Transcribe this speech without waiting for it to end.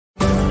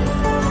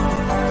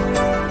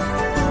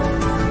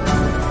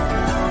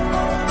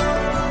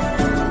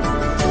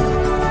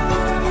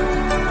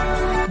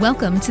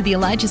Welcome to the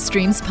Elijah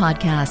Streams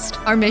podcast.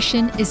 Our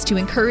mission is to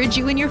encourage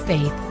you in your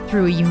faith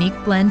through a unique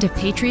blend of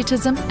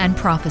patriotism and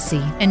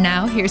prophecy. And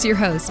now, here's your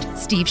host,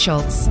 Steve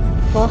Schultz.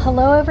 Well,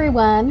 hello,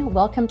 everyone.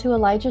 Welcome to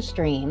Elijah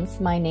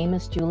Streams. My name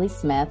is Julie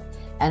Smith,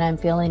 and I'm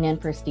filling in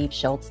for Steve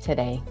Schultz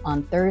today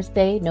on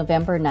Thursday,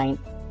 November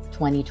 9th,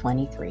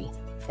 2023.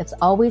 It's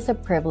always a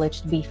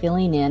privilege to be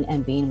filling in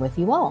and being with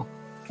you all.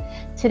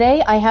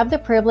 Today, I have the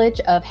privilege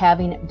of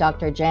having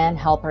Dr. Jan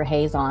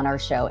Halper-Hayes on our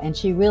show, and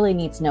she really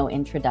needs no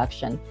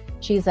introduction.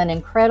 She's an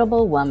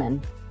incredible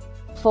woman,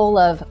 full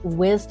of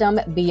wisdom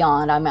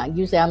beyond. I'm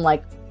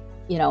like,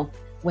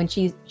 when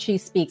she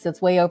speaks,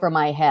 it's way over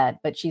my head,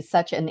 but she's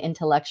such an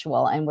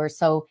intellectual, and we're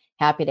so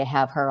happy to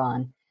have her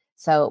on.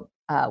 So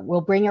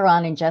we'll bring her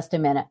on in just a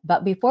minute.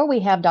 But before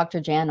we have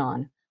Dr. Jan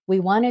on, we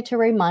wanted to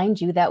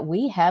remind you that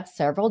we have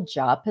several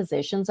job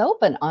positions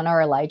open on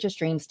our Elijah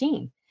Streams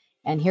team.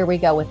 And here we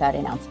go with that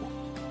announcement.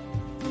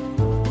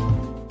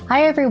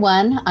 Hi,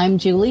 everyone. I'm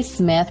Julie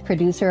Smith,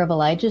 producer of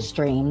Elijah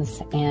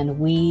Streams, and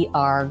we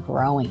are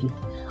growing.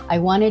 I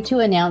wanted to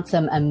announce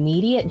some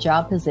immediate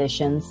job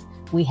positions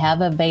we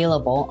have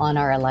available on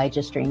our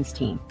Elijah Streams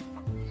team.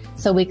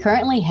 So we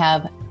currently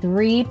have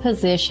 3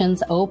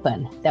 positions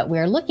open that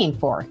we're looking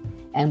for,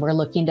 and we're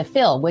looking to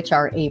fill, which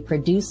are a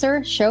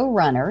producer,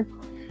 showrunner,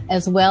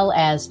 as well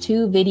as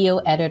 2 video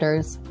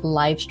editors,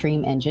 live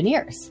stream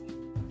engineers.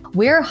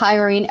 We're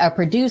hiring a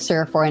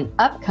producer for an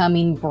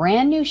upcoming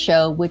brand new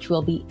show, which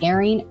will be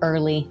airing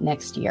early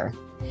next year.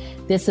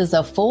 This is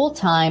a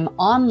full-time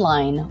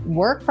online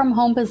work from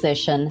home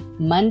position,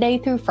 Monday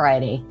through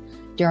Friday,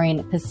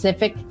 during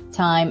Pacific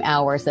time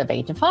hours of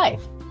 8 to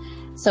 5.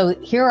 So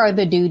here are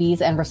the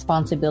duties and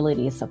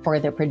responsibilities for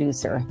the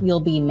producer. You'll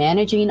be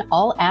managing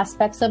all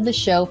aspects of the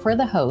show for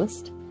the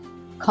host,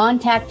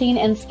 contacting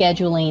and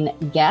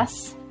scheduling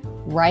guests,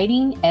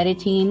 writing,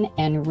 editing,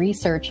 and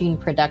researching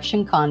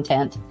production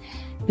content,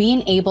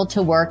 being able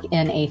to work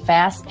in a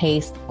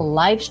fast-paced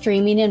live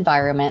streaming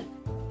environment,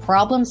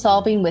 problem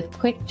solving with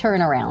quick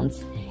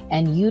turnarounds,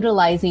 and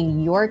utilizing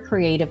your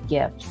creative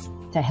gifts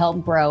to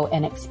help grow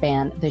and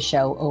expand the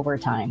show over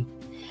time.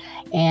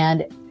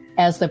 And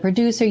as the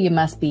producer, you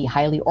must be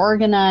highly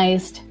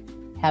organized,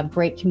 have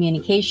great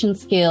communication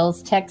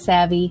skills, tech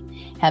savvy,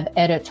 have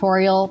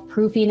editorial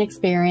proofing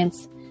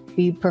experience,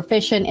 be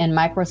proficient in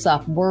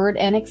Microsoft Word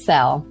and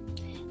Excel,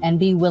 and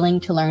be willing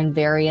to learn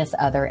various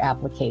other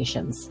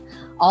applications.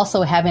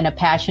 Also, having a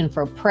passion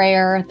for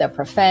prayer, the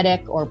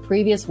prophetic, or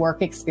previous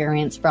work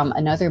experience from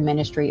another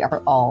ministry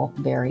are all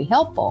very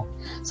helpful.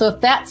 So if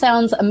that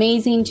sounds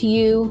amazing to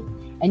you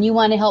and you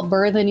want to help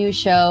birth a new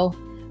show,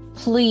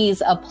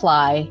 please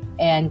apply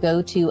and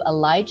go to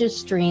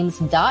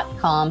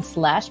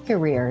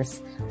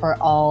elijahstreams.com/careers for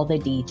all the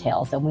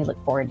details. And we look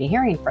forward to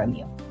hearing from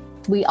you.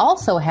 We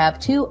also have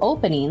 2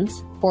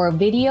 openings for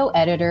video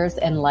editors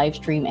and live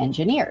stream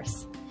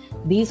engineers.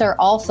 These are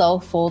also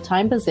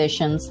full-time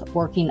positions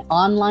working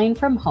online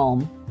from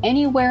home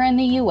anywhere in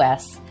the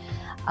U.S.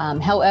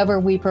 However,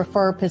 we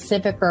prefer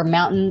Pacific or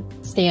Mountain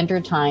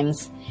Standard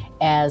Times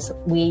as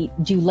we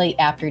do late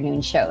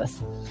afternoon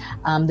shows.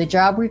 The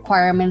job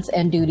requirements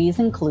and duties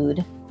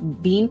include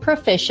being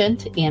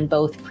proficient in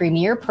both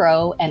Premiere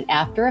Pro and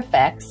After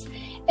Effects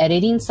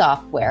editing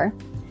software,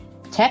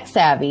 tech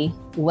savvy,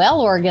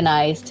 well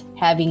organized,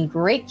 having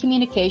great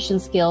communication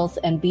skills,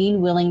 and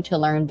being willing to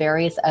learn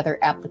various other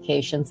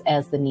applications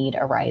as the need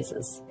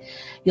arises.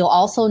 You'll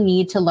also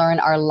need to learn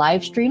our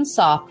live stream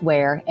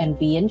software and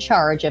be in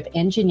charge of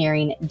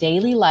engineering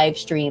daily live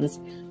streams,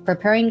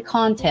 preparing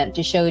content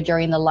to show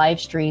during the live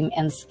stream,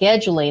 and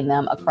scheduling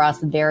them across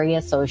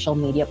various social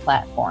media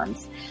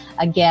platforms.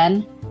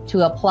 Again,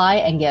 to apply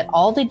and get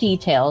all the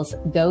details,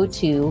 go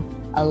to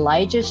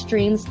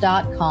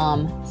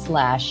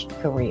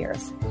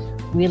elijahstreams.com/careers.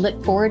 We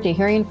look forward to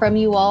hearing from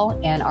you all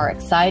and are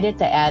excited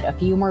to add a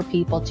few more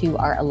people to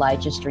our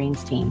Elijah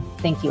Streams team.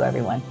 Thank you,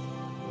 everyone.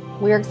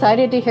 We're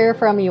excited to hear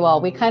from you all.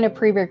 We kind of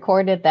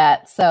pre-recorded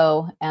that,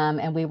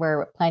 and we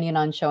were planning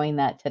on showing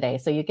that today.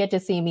 So you get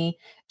to see me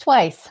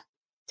twice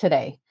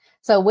today.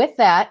 So with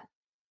that,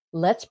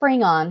 let's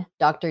bring on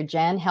Dr.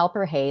 Jan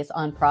Halper-Hayes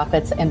on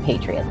Prophets and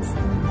Patriots.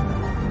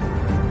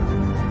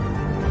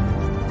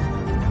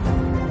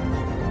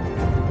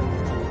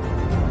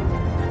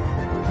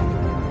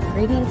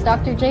 Greetings,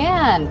 Dr.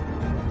 Jan.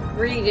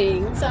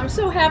 Greetings. I'm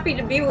so happy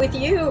to be with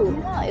you.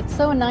 Yeah, it's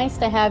so nice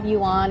to have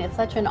you on. It's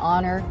such an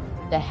honor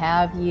to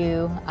have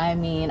you. I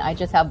mean, I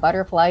just have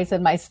butterflies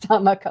in my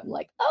stomach. I'm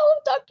like, oh,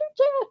 Dr.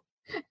 Jan.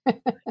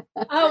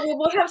 Oh, well,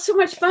 we'll have so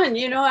much fun.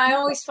 I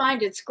always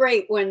find it's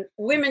great when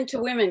women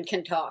to women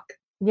can talk.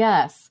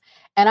 Yes.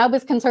 And I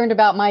was concerned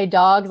about my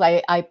dogs.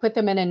 I put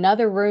them in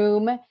another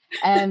room,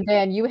 and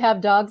then you have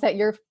dogs at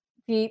your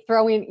feet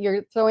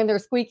you're throwing their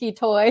squeaky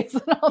toys.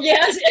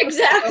 Yes,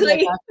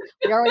 exactly. Oh,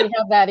 we already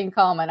have that in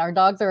common. Our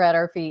dogs are at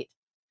our feet.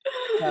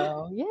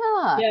 So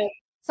yeah.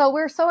 So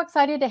we're so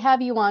excited to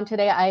have you on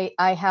today.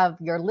 I have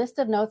your list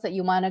of notes that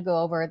you want to go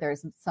over.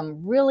 There's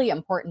some really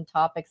important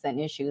topics and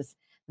issues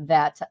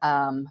that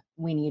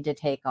we need to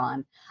take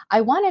on.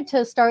 I wanted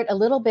to start a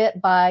little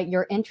bit by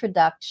your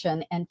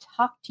introduction and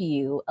talk to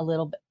you a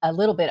little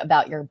bit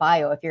about your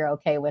bio, if you're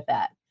okay with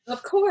that.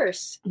 Of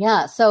course.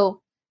 Yeah.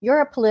 So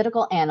you're a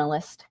political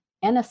analyst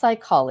and a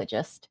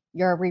psychologist.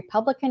 You're a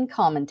Republican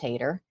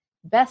commentator,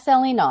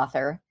 best-selling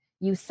author.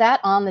 You sat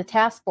on the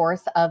task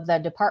force of the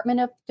Department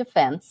of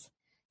Defense.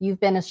 You've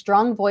been a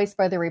strong voice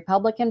for the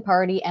Republican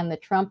Party and the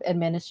Trump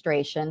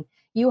administration.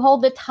 You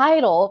hold the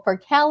title for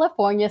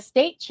California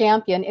state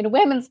champion in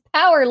women's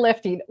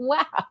powerlifting.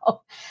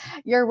 Wow.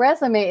 Your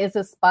resume is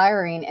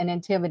inspiring and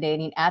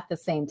intimidating at the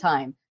same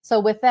time. So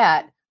with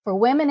that, for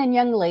women and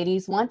young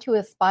ladies want to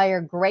aspire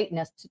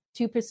greatness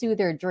to pursue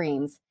their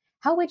dreams,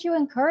 how would you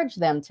encourage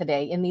them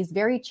today in these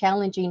very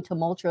challenging,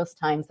 tumultuous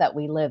times that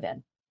we live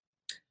in?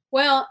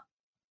 Well,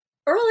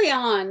 early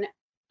on,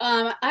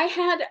 I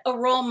had a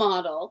role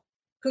model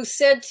who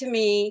said to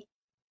me,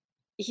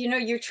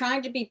 you're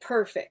trying to be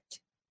perfect.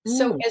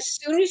 So as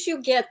soon as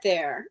you get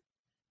there,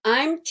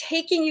 I'm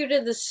taking you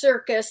to the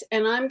circus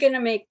and I'm going to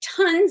make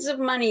tons of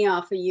money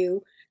off of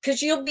you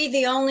because you'll be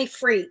the only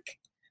freak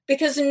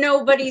because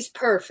nobody's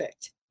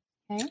perfect.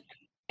 Okay.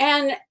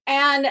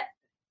 And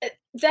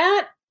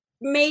that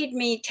made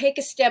me take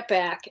a step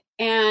back,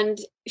 and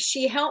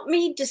she helped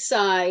me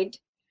decide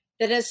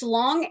that as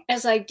long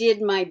as I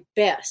did my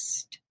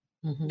best,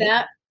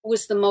 that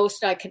was the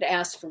most I could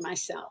ask for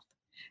myself.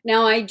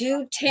 Now, I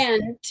do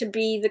tend to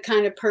be the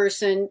kind of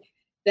person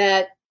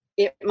that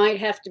it might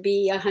have to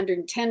be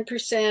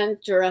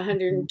 110% or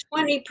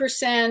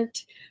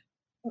 120%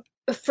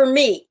 for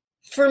me,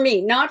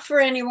 not for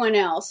anyone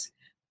else.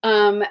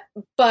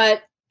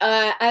 But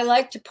I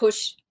like to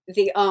push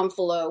the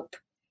envelope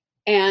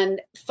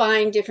and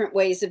find different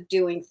ways of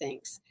doing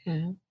things.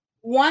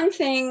 One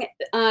thing,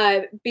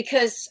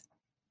 because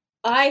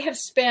I have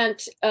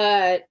spent,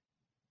 I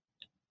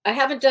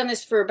haven't done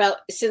this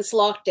since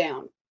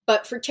lockdown,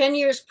 but for 10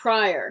 years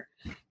prior,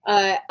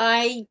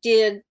 I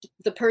did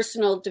the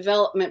personal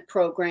development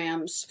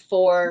programs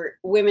for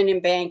women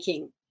in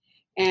banking.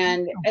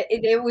 And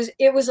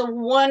it was a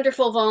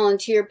wonderful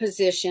volunteer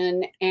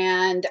position.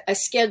 And I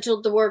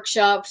scheduled the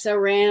workshops, I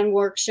ran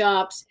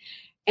workshops.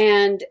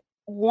 And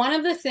one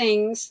of the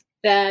things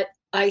that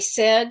I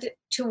said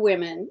to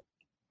women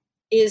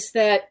is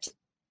that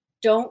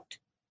don't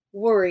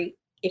worry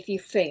if you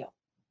fail.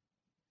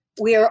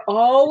 We are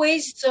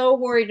always so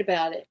worried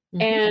about it.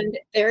 And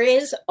there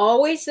is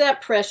always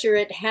that pressure.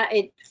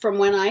 It from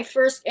when I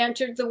first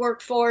entered the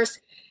workforce,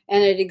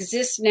 and it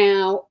exists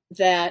now,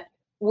 that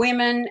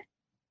women,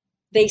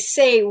 they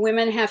say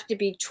women have to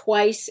be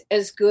twice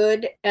as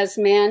good as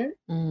men.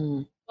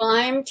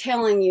 I'm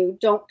telling you,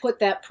 don't put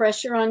that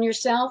pressure on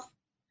yourself,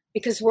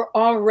 because we're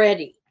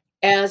already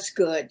as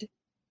good,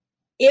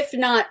 if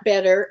not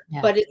better.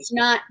 But it's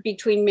not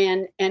between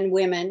men and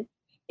women.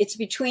 It's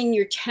between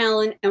your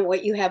talent and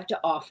what you have to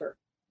offer.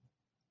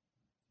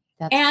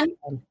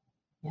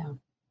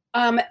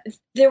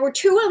 There were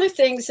two other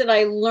things that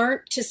I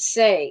learned to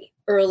say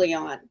early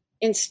on,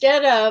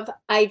 instead of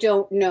I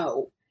don't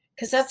know,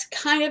 because that's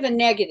kind of a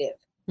negative.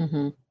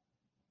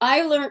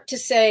 I learned to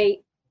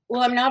say,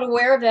 well, I'm not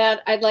aware of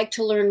that. I'd like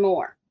to learn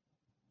more.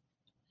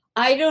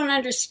 I don't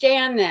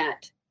understand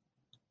that.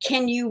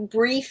 Can you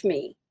brief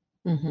me?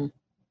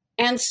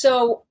 And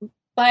so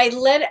by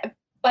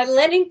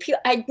letting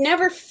people, I'd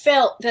never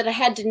felt that I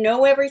had to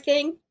know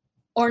everything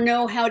or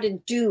know how to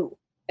do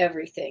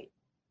everything,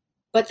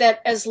 but that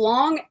as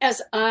long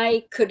as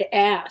I could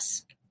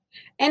ask,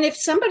 and if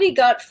somebody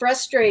got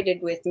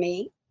frustrated with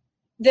me,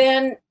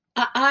 then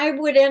I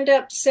would end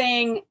up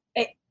saying,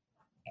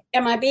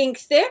 am I being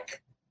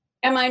thick?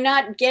 Am I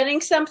not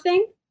getting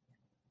something?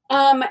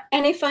 And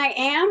if I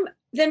am,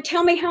 then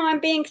tell me how I'm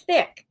being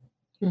thick.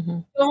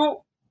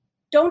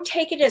 Don't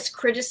take it as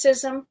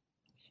criticism.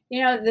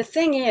 The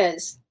thing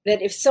is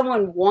that if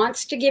someone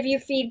wants to give you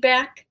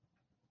feedback,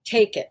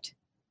 take it.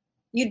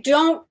 You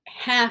don't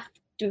have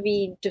to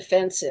be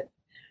defensive.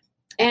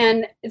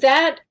 And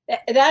that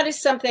is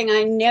something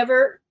I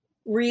never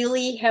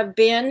really have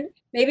been,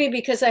 maybe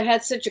because I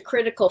had such a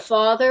critical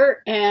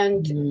father,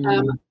 and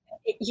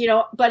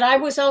but I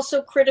was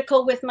also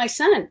critical with my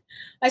son.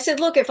 I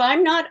said, look, if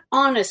I'm not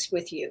honest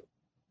with you,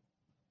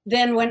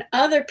 then when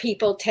other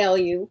people tell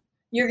you,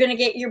 you're going to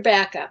get your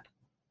back up.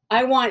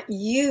 I want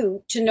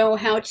you to know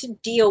how to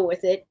deal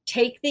with it,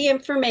 take the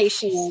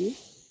information in,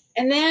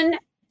 and then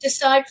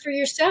decide for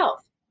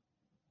yourself.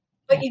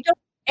 But you don't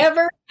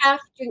ever have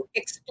to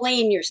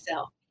explain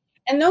yourself.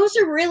 And those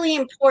are really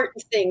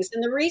important things.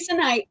 And the reason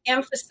I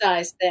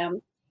emphasize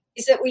them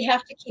is that we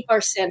have to keep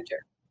our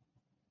center.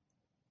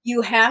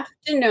 You have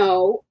to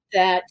know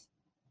that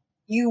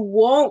you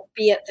won't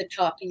be at the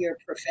top of your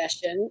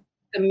profession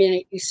the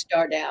minute you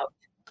start out.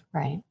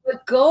 Right.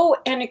 But go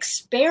and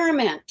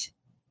experiment.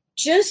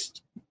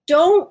 Just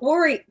don't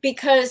worry,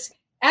 because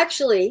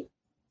actually,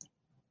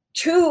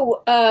 two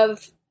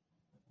of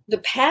the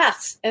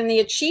paths and the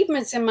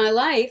achievements in my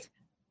life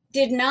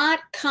did not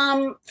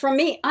come from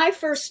me. I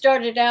first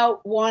started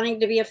out wanting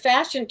to be a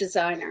fashion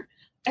designer.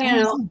 You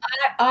know,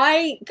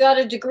 I got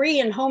a degree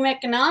in home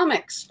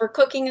economics for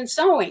cooking and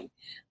sewing.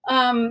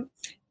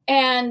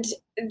 And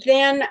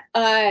then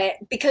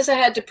because I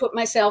had to put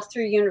myself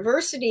through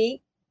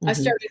university, I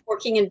started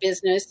working in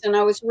business, and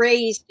I was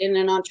raised in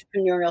an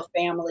entrepreneurial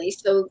family.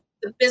 So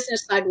the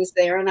business side was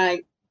there, and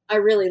I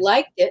really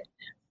liked it.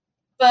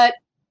 But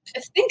I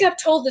think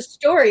I've told the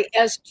story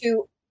as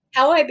to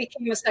how I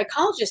became a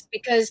psychologist,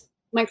 because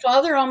my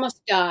father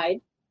almost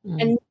died,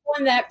 and no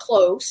one that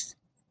close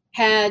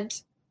had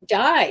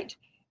died.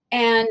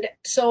 And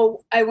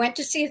so I went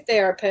to see a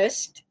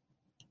therapist,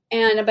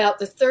 and about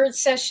the third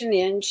session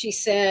in, she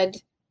said,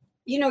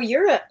 you know,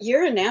 you're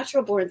a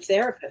natural born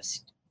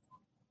therapist.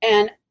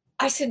 And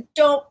I said,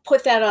 don't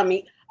put that on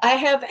me. I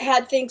have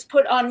had things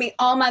put on me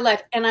all my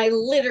life. And I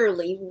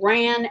literally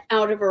ran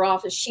out of her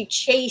office. She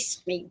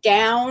chased me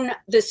down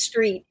the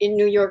street in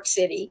New York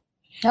City.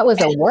 That was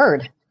a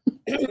word.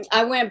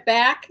 I went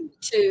back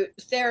to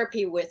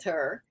therapy with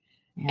her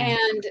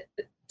and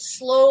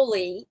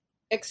slowly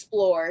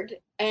explored.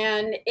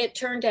 And it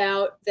turned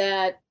out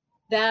that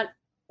that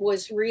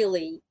was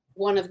really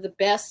one of the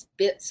best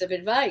bits of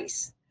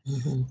advice.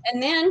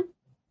 And then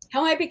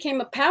how I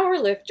became a power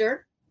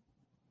lifter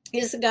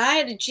is the guy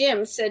at a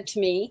gym said to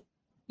me,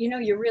 you know,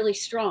 you're really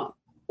strong.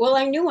 Well,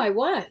 I knew I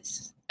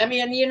was. I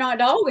mean, you know, I'd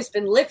always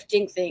been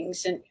lifting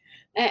things.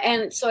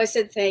 And so I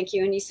said, thank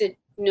you. And he said,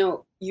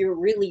 no, you're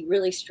really,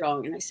 really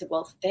strong. And I said,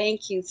 well,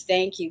 thank you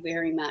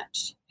very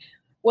much.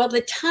 Well,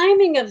 the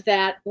timing of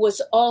that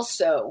was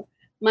also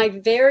my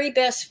very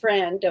best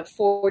friend of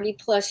 40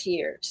 plus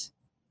years.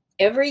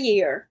 Every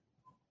year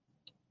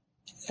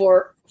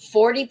for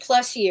 40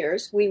 plus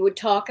years, we would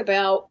talk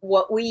about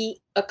what we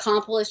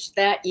accomplished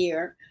that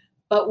year,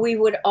 but we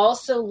would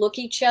also look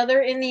each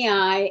other in the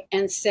eye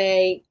and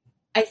say,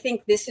 I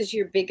think this is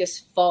your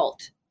biggest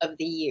fault of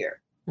the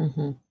year.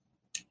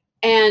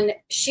 And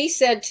she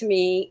said to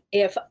me,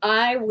 if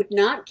I would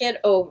not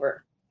get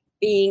over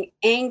being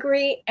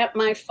angry at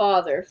my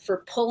father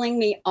for pulling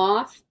me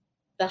off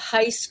the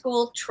high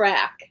school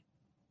track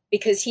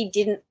because he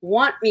didn't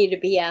want me to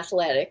be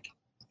athletic,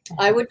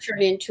 I would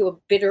turn into a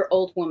bitter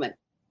old woman.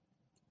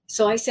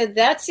 So I said,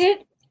 that's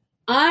it.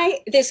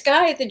 This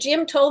guy at the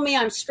gym told me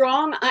I'm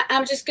strong.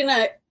 I'm just going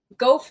to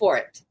go for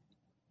it.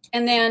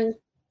 And then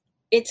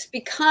it's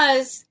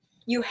because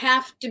you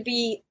have to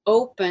be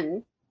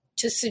open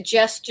to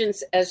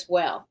suggestions as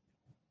well.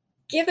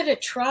 Give it a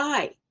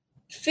try.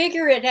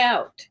 Figure it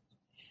out.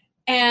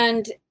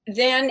 And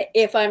then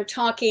if I'm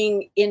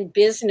talking in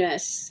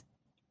business,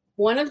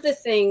 one of the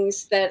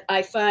things that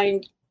I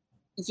find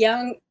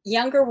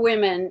younger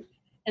women,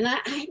 and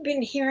I've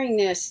been hearing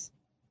this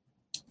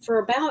for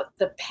about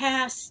the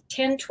past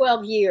 10,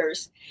 12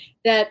 years,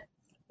 that,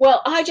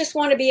 well, I just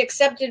want to be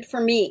accepted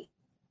for me.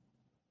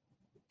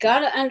 Got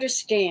to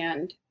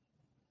understand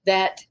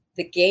that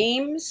the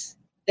games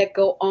that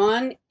go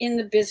on in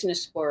the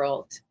business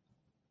world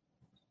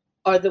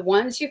are the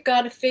ones you've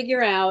got to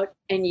figure out,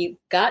 and you've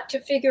got to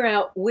figure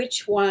out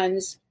which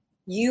ones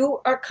you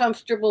are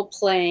comfortable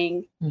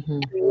playing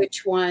and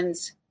which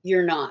ones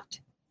you're not.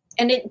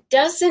 And it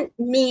doesn't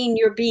mean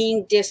you're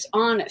being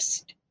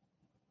dishonest.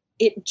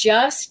 It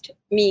just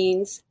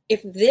means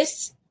if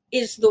this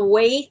is the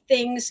way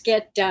things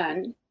get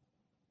done,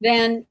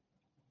 then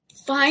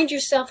find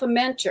yourself a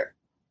mentor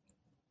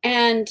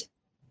and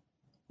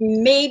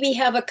maybe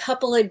have a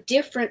couple of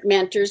different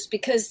mentors,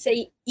 because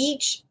they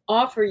each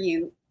offer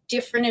you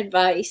different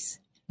advice,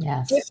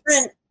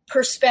 different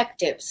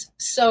perspectives.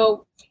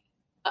 So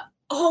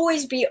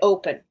always be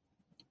open.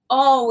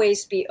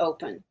 Always be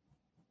open.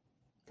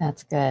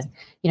 That's good.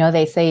 You know,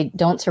 they say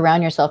don't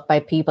surround yourself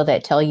by people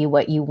that tell you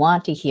what you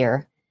want to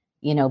hear.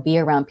 You know, be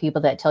around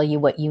people that tell you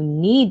what you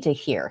need to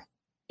hear.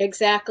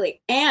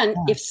 Exactly. And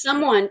if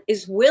someone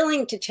is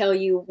willing to tell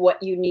you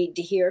what you need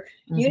to hear,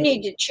 you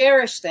need to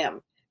cherish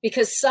them,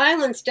 because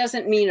silence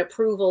doesn't mean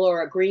approval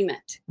or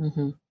agreement.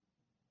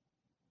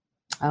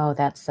 Oh,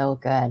 that's so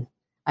good.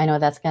 I know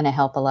that's going to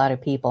help a lot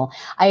of people.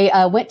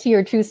 I went to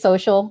your True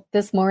Social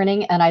this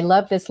morning, and I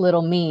love this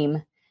little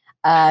meme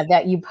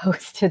that you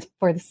posted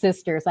for the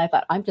sisters. I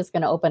thought, I'm just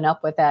going to open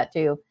up with that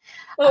too.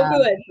 Oh,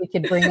 good. We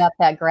could bring up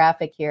that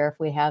graphic here if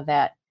we have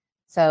that.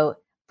 So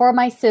for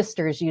my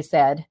sisters, you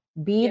said,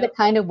 be the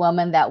kind of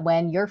woman that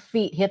when your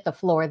feet hit the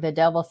floor, the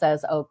devil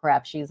says, oh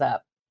crap, she's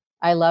up.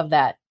 I love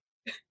that.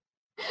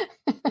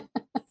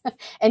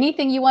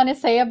 Anything you want to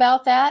say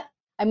about that?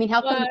 I mean,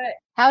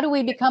 how do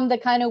we become the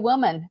kind of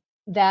woman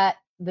that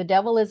the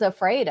devil is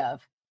afraid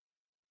of?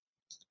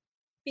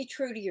 Be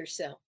true to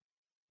yourself.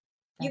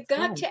 You've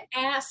got to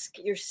ask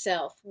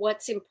yourself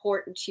what's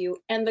important to you.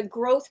 And the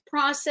growth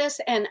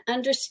process and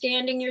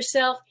understanding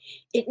yourself,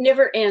 it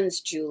never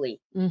ends,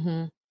 Julie.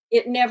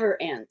 It never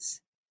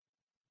ends.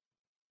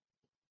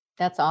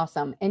 That's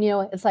awesome. And, you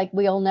know, it's like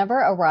we'll never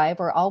arrive.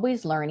 We're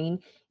always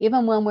learning,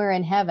 even when we're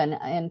in heaven.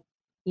 And,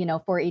 you know,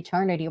 for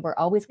eternity, we're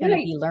always going to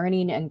be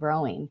learning and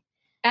growing.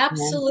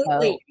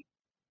 Absolutely.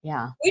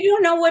 So, we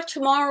don't know what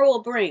tomorrow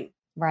will bring.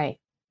 Right.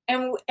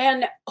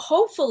 And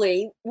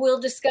hopefully we'll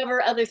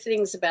discover other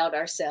things about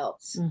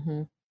ourselves.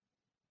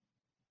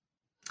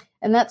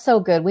 And that's so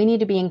good. We need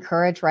to be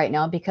encouraged right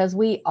now because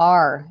we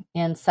are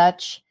in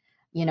such,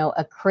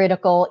 a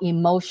critical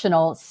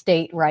emotional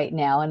state right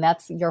now. And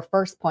that's your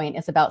first point,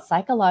 is about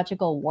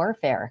psychological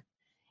warfare.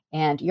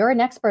 And you're an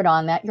expert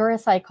on that. You're a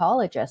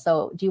psychologist.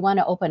 So do you want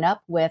to open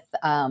up with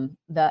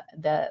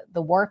the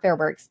warfare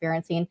we're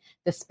experiencing,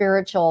 the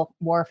spiritual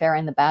warfare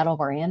and the battle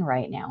we're in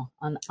right now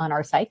on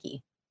our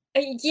psyche?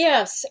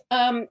 Yes.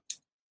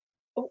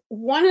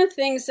 One of the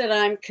things that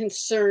I'm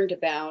concerned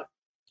about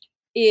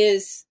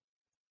is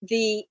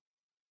the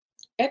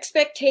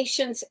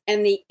expectations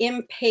and the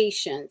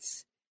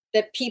impatience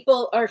that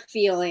people are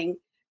feeling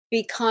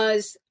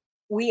because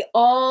we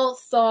all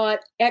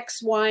thought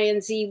X, Y,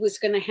 and Z was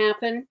going to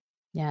happen.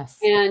 Yes.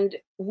 And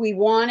we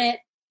want it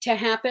to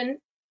happen.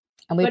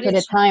 And we put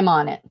a time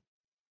on it.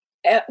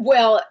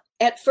 Well,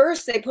 at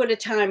first they put a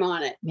time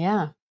on it.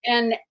 Yeah.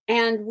 And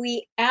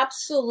we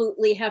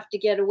absolutely have to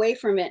get away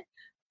from it.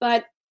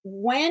 But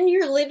when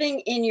you're living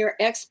in your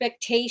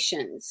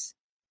expectations,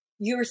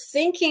 you're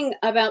thinking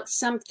about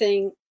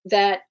something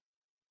that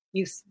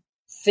you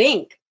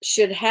think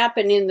should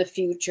happen in the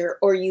future,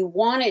 or you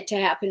want it to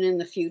happen in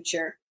the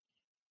future,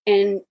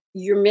 and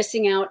you're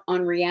missing out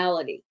on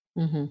reality.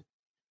 Mm-hmm.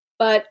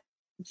 But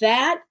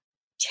that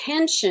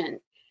tension,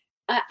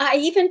 I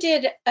even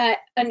did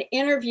an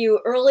interview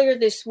earlier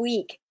this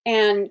week,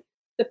 and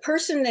the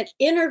person that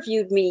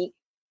interviewed me,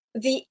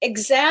 the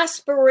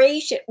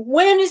exasperation,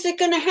 when is it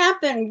going to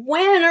happen?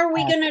 When are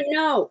we going to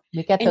know?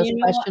 You get those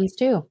questions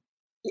too.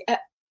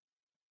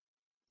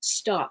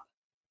 Stop.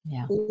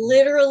 Yeah.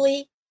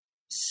 Literally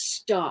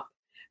stop,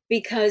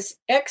 because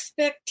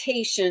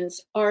expectations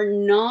are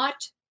not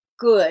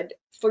good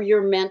for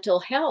your mental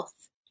health.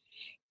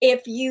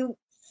 If you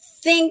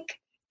think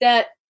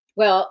that,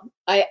 well,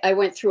 I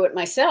went through it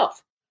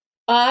myself.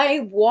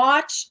 I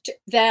watched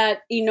that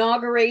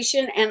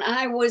inauguration and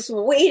I was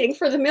waiting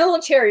for the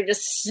military to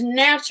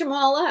snatch them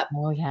all up.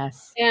 Oh,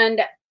 yes.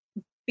 And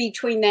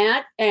between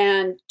that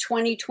and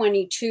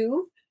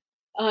 2022,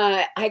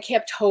 I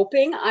kept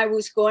hoping I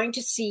was going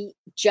to see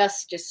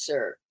justice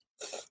served.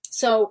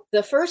 So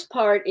the first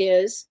part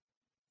is,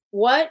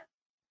 what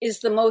is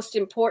the most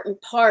important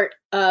part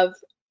of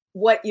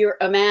what you're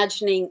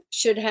imagining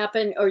should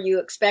happen or you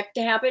expect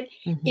to happen?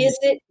 Mm-hmm. Is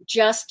it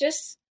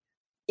justice?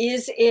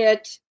 Is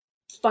it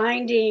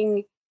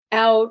finding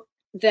out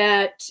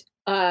that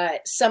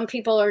some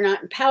people are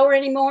not in power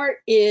anymore?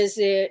 Is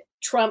it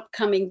Trump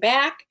coming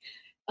back?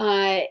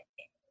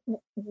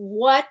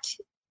 What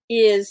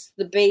is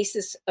the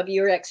basis of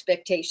your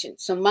expectation?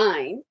 So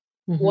mine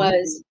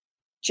was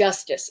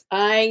justice.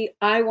 I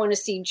want to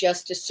see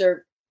justice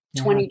served.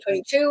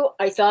 2022,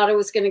 I thought it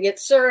was going to get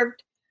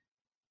served.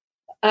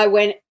 I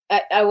went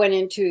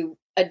into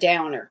a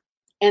downer.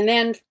 And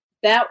then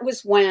that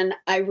was when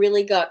I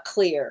really got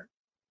clear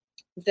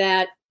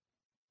that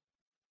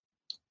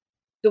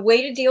the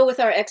way to deal with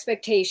our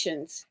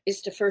expectations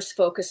is to first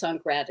focus on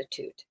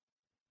gratitude.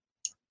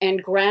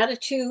 And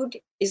gratitude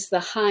is the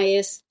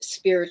highest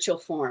spiritual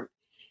form.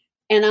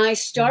 And I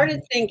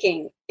started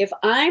thinking, if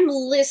I'm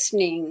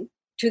listening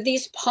to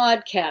these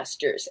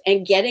podcasters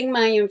and getting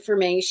my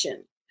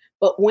information,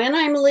 but when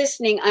I'm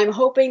listening, I'm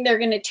hoping they're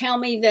going to tell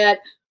me that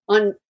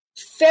on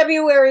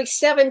February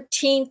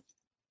 17th,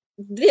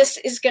 this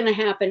is going to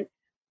happen,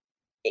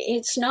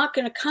 it's not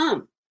going to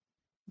come.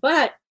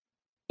 But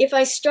if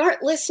I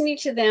start listening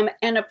to them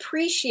and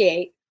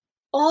appreciate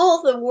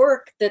all the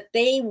work that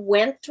they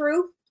went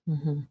through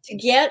to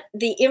get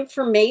the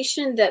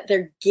information that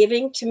they're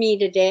giving to me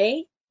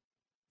today,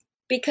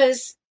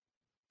 because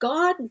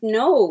God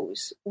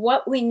knows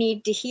what we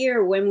need to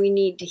hear when we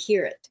need to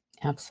hear it.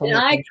 Absolutely.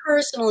 And I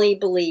personally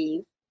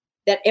believe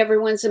that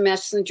everyone's a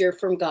messenger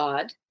from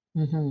God.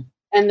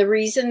 And the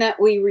reason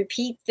that we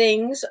repeat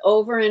things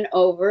over and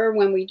over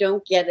when we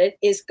don't get it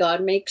is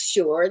God makes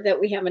sure that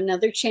we have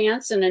another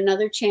chance and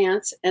another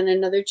chance and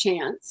another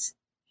chance.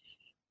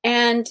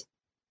 And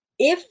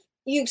if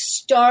you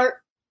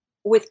start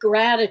with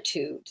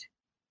gratitude,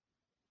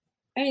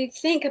 and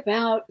think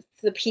about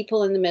the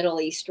people in the Middle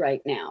East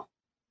right now.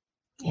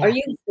 Yeah. Are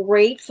you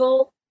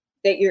grateful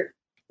that you're,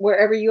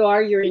 wherever you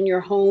are, you're in your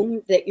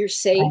home, that you're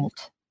safe?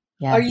 Right.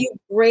 Yeah. Are you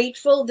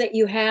grateful that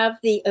you have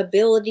the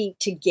ability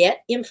to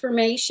get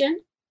information,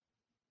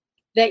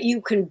 that you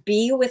can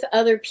be with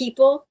other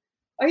people?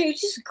 Are you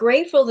just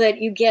grateful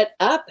that you get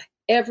up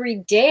every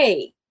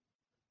day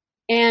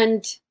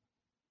and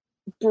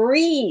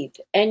breathe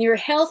and you're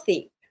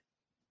healthy?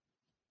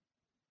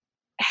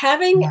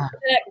 Having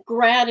that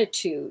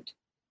gratitude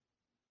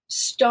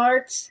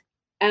starts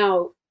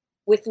out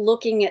with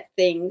looking at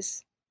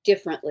things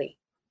differently.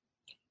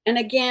 And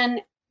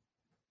again,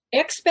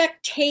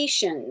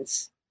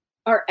 expectations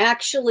are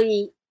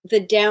actually the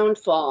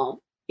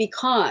downfall,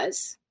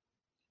 because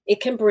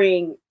it can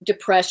bring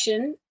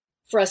depression,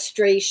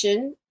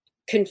 frustration,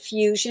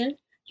 confusion.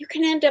 You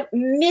can end up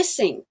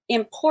missing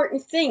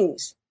important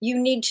things you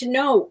need to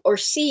know or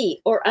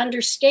see or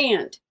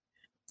understand.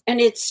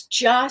 And it's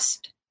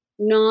just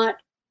not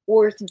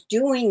worth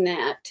doing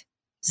that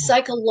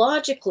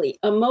psychologically,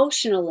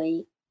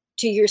 emotionally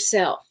to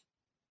yourself.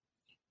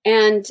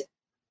 And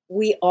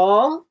we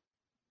all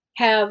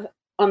have,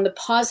 on the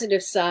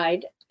positive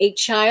side, a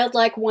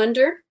childlike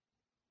wonder,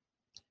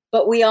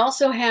 but we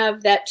also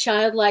have that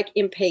childlike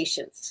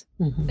impatience.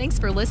 Mhm. Thanks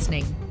for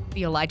listening.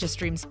 The Elijah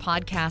Streams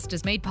podcast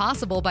is made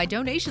possible by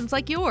donations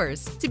like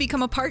yours. To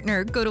become a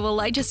partner, go to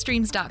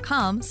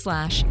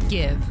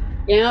ElijahStreams.com/give.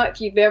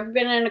 If you've ever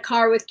been in a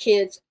car with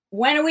kids,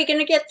 when are we going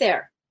to get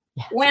there?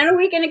 Yes. When are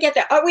we going to get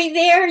there? Are we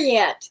there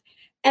yet?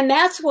 And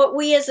that's what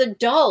we as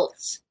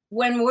adults,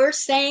 when we're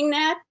saying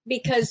that,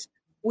 because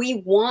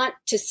we want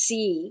to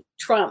see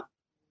Trump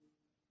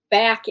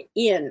back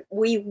in.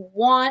 We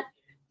want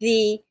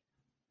the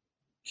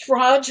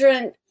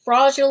fraudulent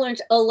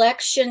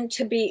election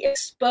to be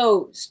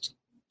exposed.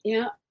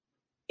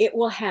 It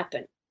will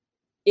happen.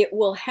 It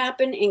will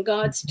happen in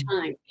God's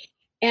time.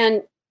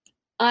 And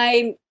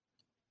I've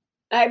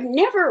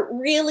never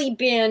really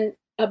been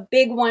a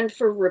big one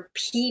for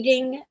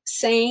repeating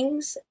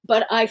sayings,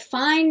 but I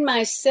find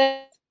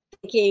myself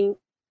thinking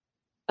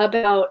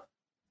about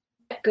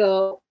let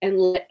go and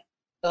let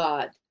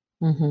God.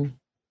 Mm-hmm.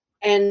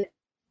 And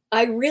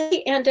I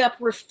really end up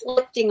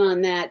reflecting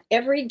on that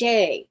every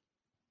day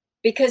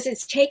because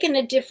it's taken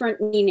a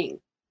different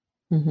meaning.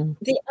 Mm-hmm.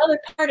 The other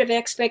part of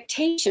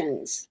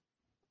expectations,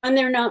 when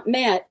they're not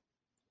met,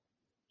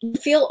 you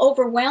feel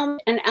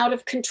overwhelmed and out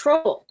of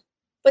control.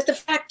 But the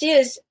fact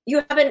is,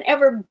 you haven't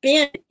ever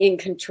been in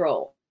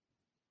control.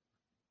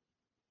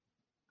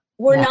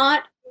 We're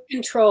not in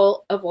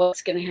control of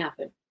what's going to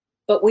happen,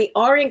 but we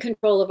are in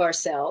control of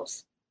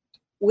ourselves.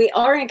 We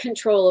are in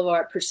control of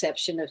our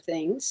perception of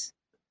things.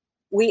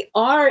 We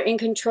are in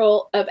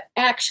control of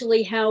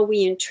actually how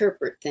we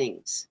interpret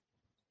things.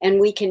 And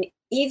we can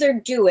either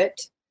do it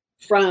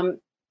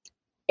from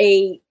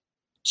a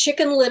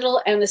Chicken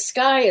Little and the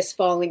sky is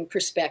falling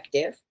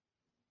perspective,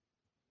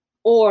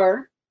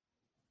 or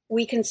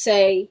we can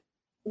say,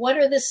 what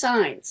are the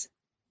signs?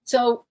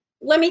 So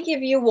let me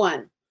give you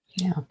one.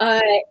 Yeah.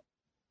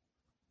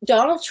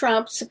 Donald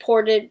Trump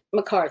supported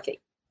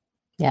McCarthy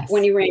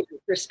when he ran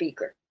for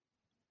speaker.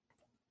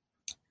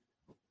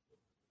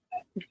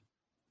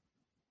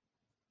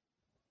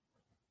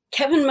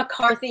 Kevin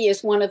McCarthy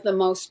is one of the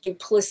most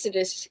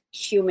duplicitous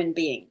human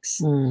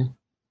beings.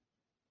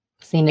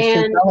 Seen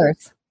his true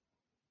colors.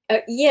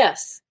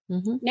 Yes.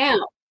 Mm-hmm. Now,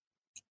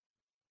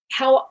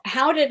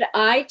 how did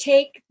I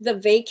take the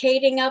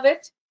vacating of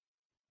it?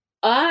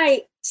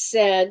 I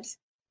said,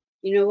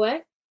 you know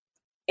what?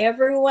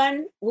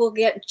 Everyone will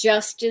get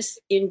justice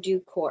in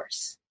due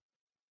course.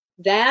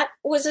 That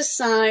was a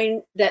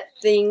sign that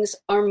things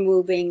are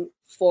moving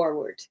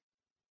forward.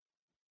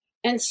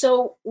 And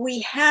so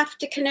we have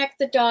to connect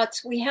the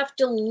dots. We have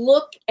to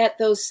look at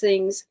those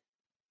things,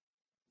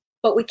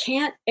 but we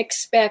can't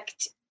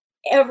expect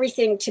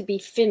everything to be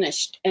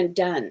finished and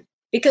done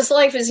because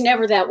life is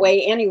never that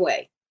way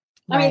anyway.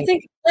 Right. I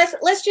mean,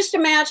 let's just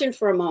imagine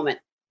for a moment.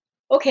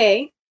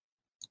 Okay,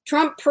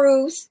 Trump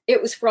proves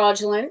it was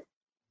fraudulent.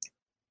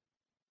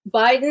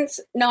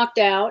 Biden's knocked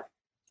out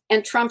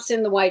and Trump's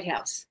in the White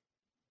House.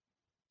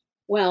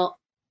 Well,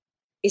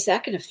 is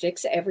that going to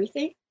fix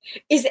everything?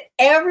 Is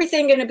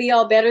everything going to be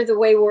all better the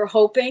way we're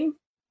hoping?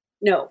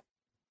 No,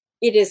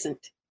 it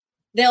isn't.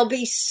 There'll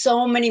be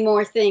so many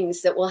more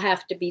things that will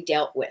have to be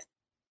dealt with.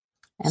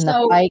 And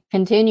the fight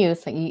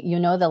continues. You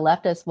know, the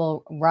leftists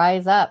will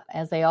rise up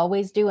as they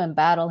always do and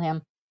battle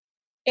him.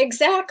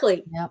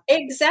 Exactly. Yep.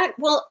 Exactly.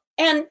 Well,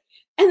 and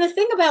the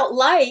thing about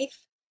life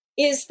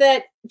is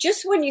that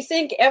just when you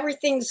think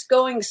everything's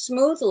going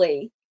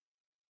smoothly,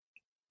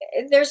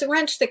 there's a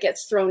wrench that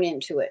gets thrown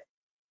into it.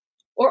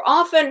 Or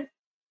often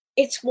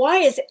it's why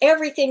is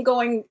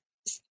everything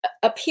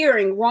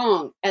appearing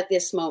wrong at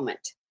this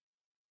moment?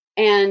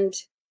 And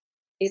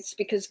it's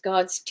because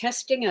God's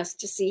testing us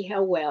to see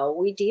how well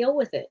we deal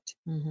with it.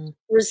 Mm-hmm.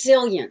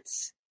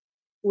 Resilience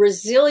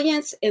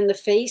in the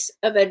face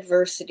of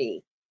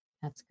adversity.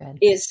 That's good.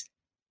 Is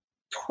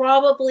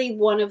probably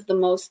one of the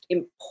most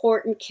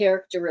important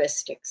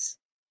characteristics.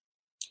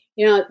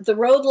 You know, The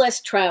Road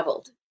Less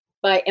Traveled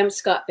by M.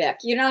 Scott Beck.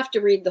 You don't have to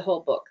read the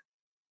whole book.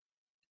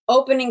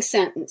 Opening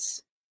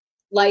sentence,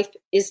 life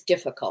is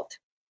difficult.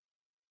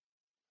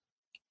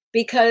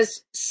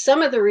 Because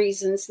some of the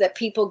reasons that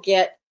people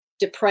get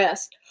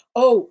depressed,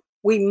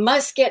 we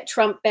must get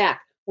Trump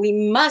back.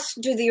 We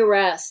must do the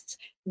arrests.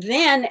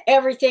 Then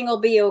everything will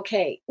be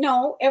okay.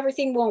 No,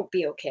 everything won't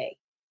be okay.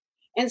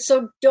 And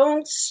so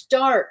don't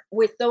start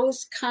with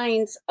those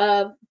kinds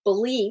of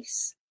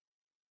beliefs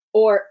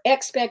or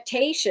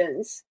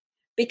expectations,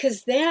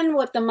 because then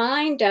what the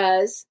mind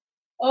does,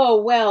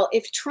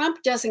 if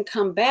Trump doesn't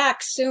come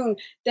back soon,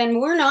 then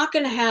we're not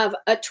going to have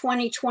a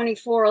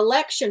 2024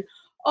 election.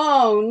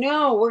 Oh,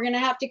 no, we're going to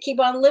have to keep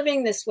on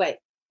living this way.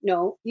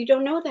 No, you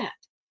don't know that.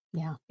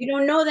 Yeah. You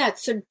don't know that.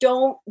 So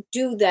don't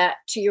do that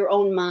to your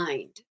own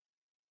mind.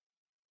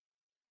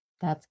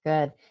 That's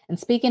good. And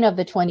speaking of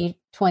the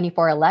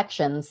 2024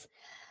 elections,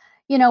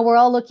 you know, we're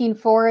all looking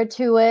forward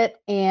to it.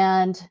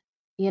 And,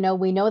 you know,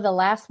 we know the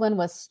last one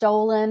was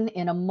stolen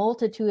in a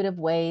multitude of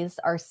ways.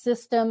 Our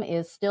system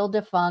is still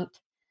defunct.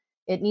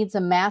 It needs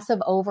a massive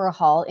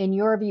overhaul. In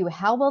your view,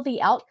 how will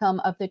the outcome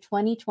of the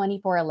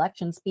 2024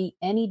 elections be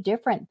any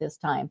different this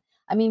time?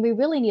 I mean, we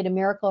really need a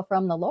miracle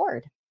from the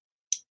Lord.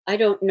 I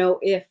don't know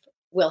if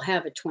we'll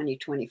have a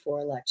 2024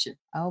 election.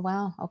 Oh,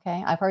 wow.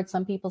 Okay. I've heard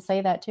some people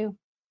say that too.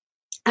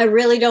 I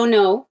really don't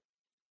know.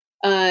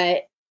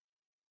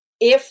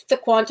 If the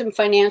quantum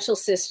financial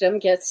system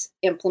gets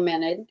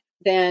implemented,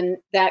 then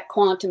that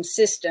quantum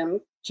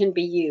system can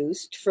be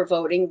used for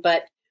voting,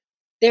 but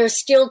there's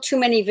still too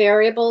many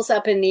variables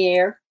up in the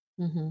air.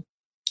 Mm-hmm.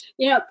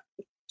 You know,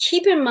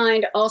 keep in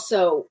mind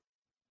also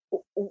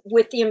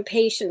with the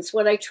impatience,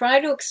 what I try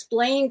to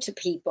explain to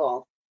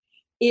people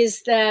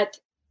is that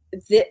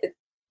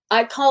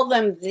I call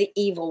them the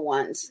evil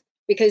ones,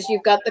 because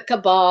you've got the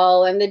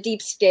cabal and the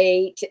deep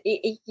state,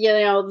 you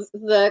know,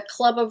 the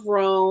Club of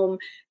Rome,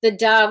 the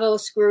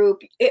Davos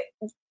group.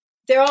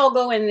 They're all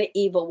going the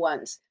evil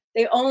ones.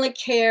 They only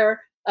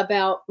care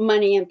about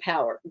money and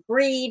power,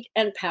 greed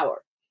and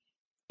power.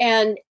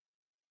 And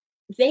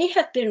they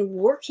have been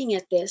working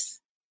at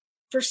this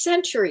for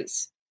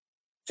centuries.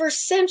 For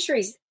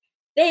centuries.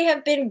 They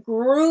have been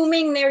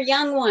grooming their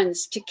young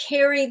ones to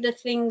carry the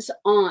things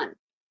on.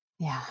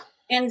 Yeah.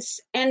 And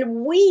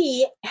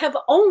we have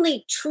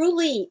only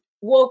truly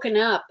woken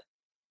up,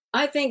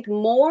 I think,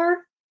 more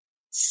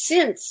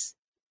since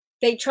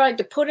they tried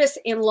to put us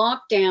in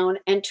lockdown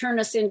and turn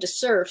us into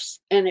serfs,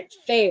 and it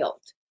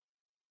failed.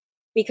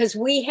 Because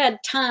we had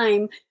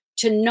time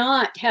to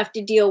not have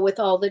to deal with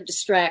all the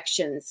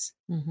distractions,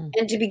 mm-hmm.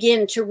 and to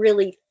begin to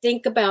really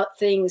think about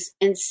things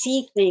and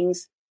see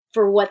things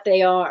for what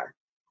they are.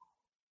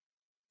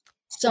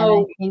 So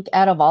and I think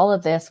out of all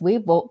of this,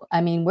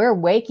 we're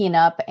waking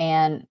up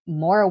and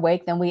more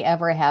awake than we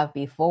ever have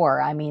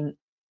before. I mean,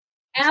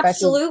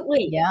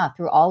 absolutely. Yeah,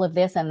 through all of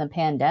this and the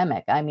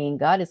pandemic. I mean,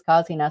 God is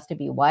causing us to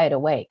be wide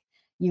awake.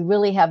 You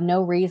really have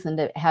no reason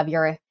to have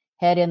your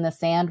head in the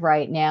sand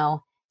right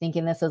now,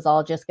 thinking this is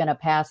all just going to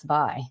pass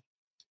by.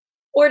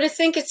 Or to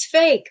think it's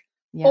fake,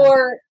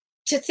 or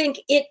to think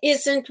it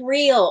isn't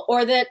real,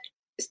 or that,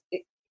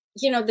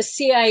 you know, the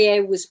CIA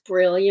was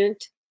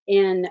brilliant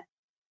in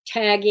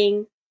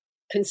tagging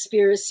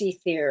conspiracy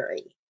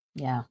theory.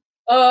 Yeah.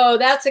 Oh,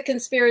 that's a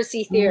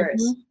conspiracy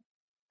theorist. Mm-hmm.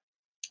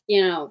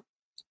 You know,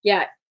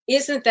 yeah.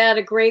 Isn't that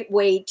a great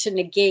way to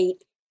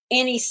negate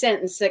any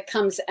sentence that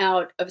comes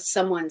out of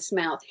someone's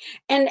mouth?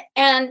 And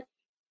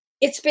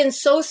it's been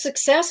so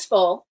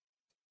successful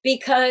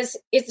because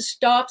it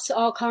stops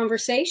all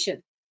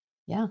conversation.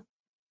 Yeah.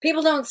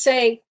 People don't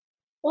say,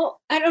 well,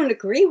 I don't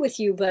agree with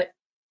you, but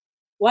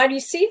why do you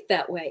see it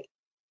that way?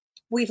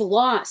 We've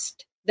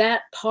lost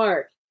that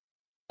part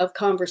of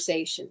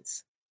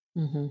conversations.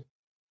 Mm-hmm.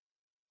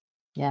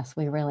 Yes,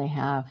 we really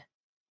have.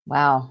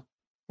 Wow.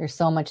 There's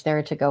so much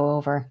there to go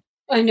over.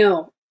 I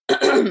know.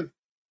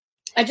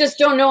 I just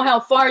don't know how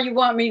far you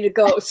want me to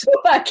go. So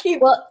I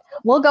keep. Well,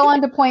 we'll go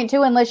on to point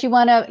 2 unless you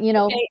want to, okay.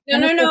 No.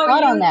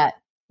 On that.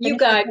 You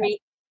guide me.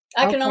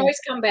 I can always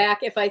come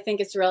back if I think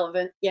it's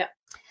relevant. Yeah.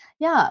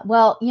 Yeah.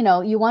 Well,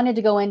 you wanted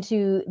to go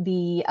into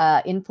the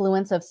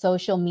influence of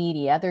social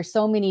media. There's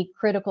so many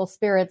critical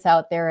spirits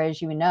out there,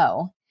 as you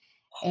know,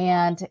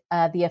 and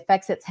the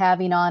effects it's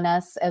having on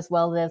us, as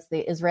well as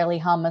the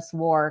Israeli-Hamas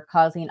war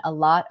causing a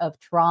lot of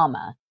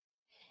trauma.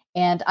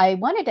 And I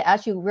wanted to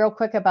ask you real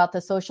quick about the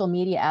social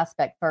media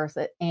aspect first,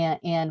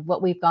 and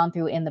what we've gone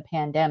through in the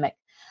pandemic.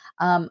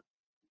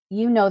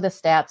 You know the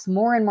stats,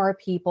 more and more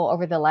people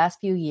over the last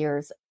few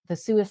years, the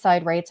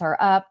suicide rates are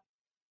up.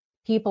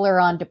 People are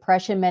on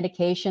depression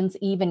medications,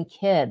 even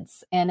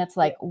kids. And it's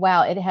like,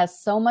 wow, it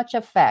has so much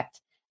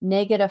effect,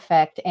 negative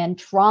effect, and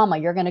trauma.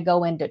 You're going to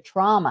go into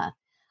trauma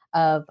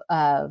of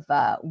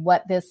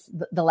what the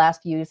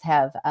last few years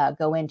have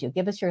go into.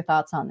 Give us your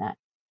thoughts on that.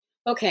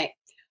 Okay.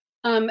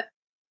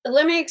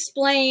 Let me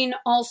explain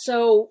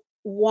also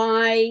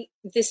why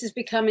this has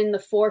become in the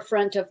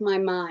forefront of my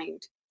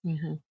mind.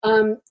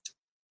 Mm-hmm.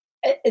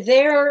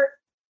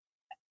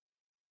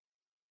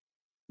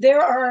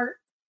 There are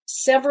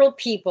several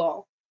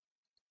people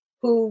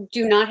who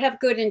do not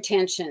have good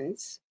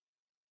intentions,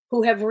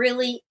 who have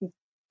really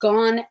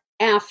gone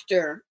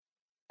after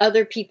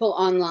other people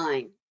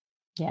online.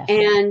 Yes.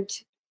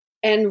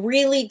 And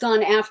really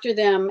gone after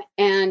them,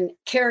 and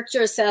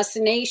character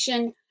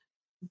assassination,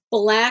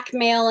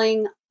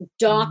 blackmailing,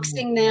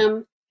 doxing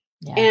them.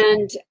 Yeah.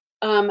 And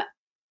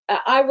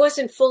I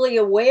wasn't fully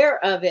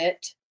aware of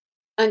it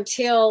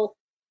until,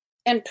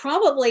 and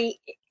probably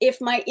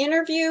if my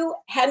interview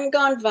hadn't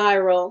gone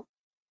viral,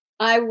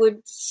 I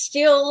would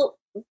still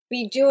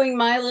be doing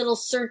my little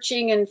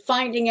searching and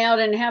finding out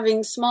and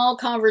having small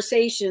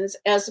conversations,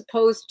 as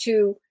opposed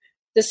to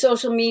the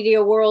social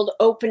media world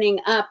opening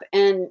up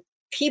and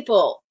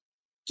people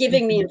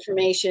giving me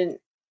information,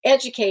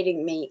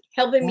 educating me,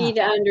 helping me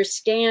to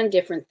understand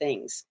different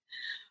things.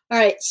 All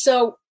right.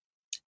 So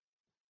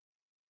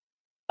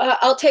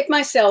I'll take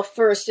myself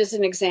first as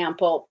an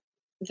example,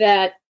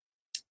 that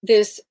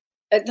this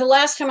the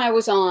last time I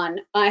was on,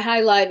 I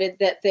highlighted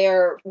that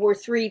there were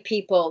 3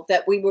 people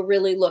that we were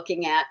really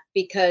looking at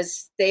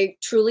because they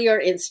truly are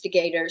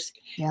instigators,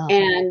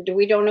 and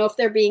we don't know if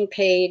they're being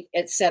paid,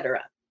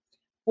 etc.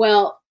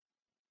 Well,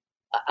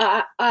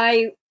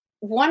 I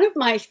one of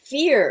my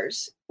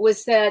fears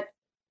was that,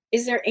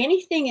 is there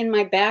anything in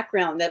my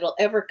background that'll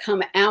ever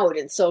come out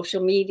in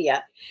social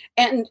media?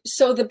 And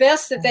so the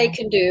best that they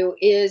can do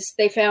is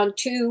they found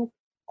 2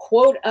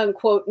 quote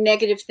unquote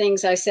negative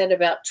things I said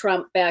about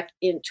Trump back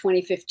in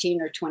 2015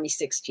 or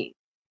 2016.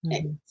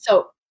 Mm-hmm.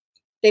 So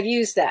they've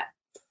used that.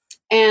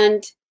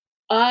 And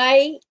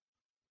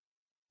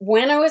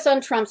when I was on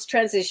Trump's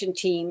transition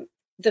team,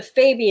 the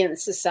Fabian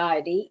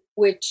Society,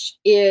 which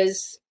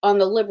is on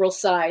the liberal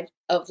side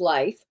of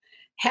life,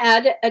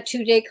 had a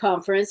 2-day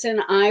conference,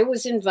 and I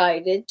was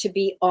invited to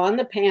be on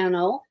the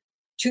panel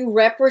to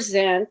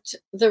represent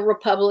the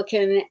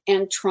Republican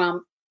and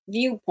Trump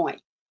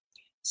viewpoint.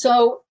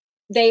 So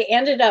they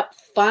ended up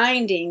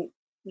finding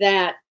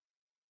that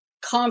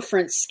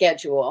conference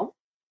schedule.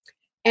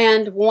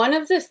 And one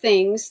of the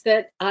things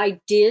that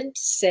I did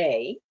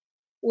say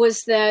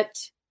was that,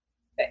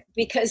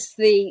 because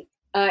the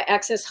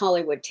Access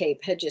Hollywood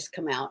tape had just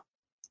come out,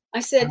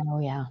 I said,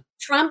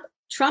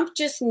 Trump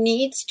just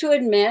needs to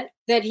admit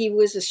that he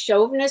was a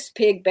chauvinist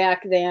pig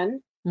back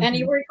then, and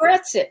he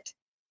regrets it.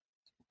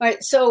 All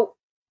right, so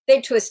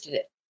they twisted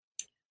it.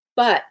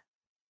 But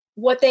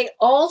what they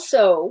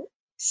also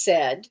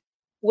said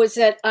was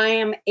that I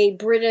am a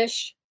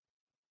British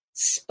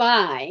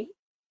spy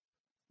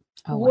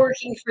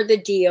working for the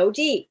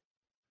DOD.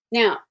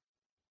 Now,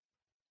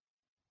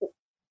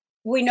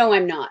 we know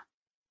I'm not.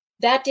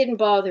 That didn't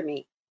bother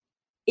me.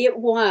 It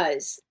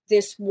was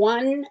this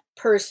one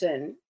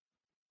person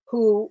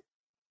who,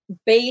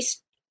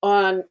 based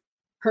on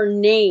her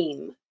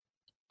name,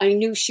 I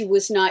knew she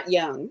was not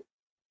young.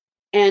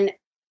 And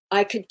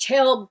I could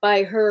tell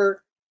by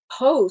her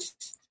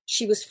posts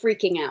she was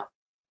freaking out.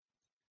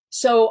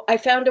 So I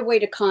found a way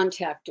to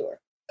contact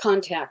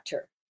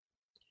her.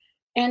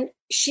 And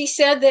she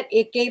said that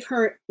it gave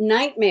her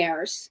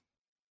nightmares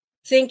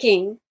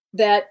thinking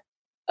that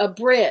a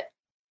Brit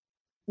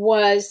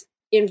was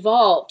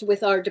involved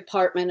with our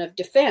Department of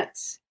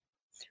Defense.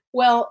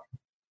 Well,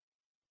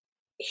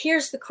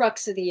 here's the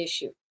crux of the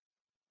issue.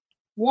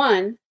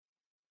 One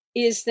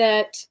is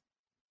that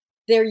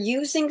they're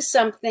using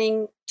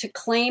something to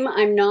claim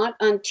I'm not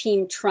on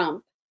Team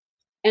Trump.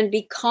 And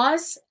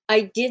because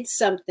I did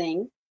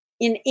something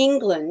in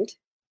England,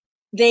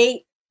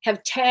 they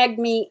have tagged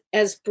me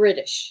as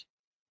British.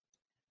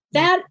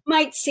 That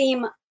might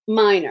seem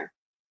minor,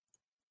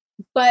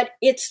 but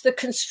it's the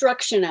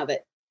construction of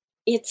it.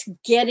 It's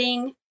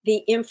getting the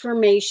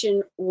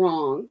information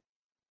wrong.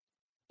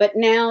 But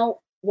now,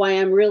 why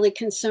I'm really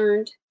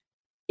concerned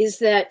is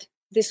that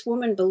this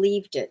woman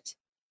believed it,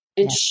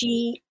 and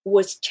she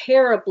was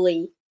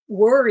terribly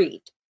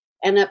worried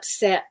and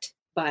upset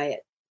by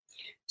it.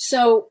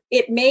 So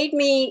it made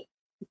me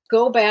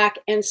go back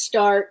and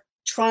start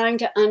trying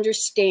to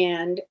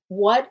understand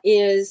what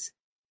is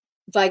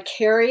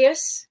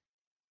vicarious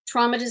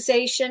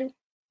traumatization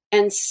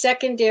and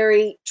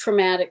secondary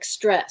traumatic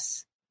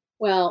stress.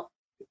 Well,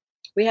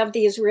 we have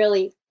the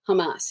Israeli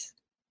Hamas.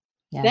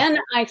 Yeah. Then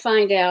I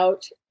find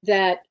out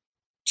that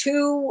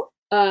 2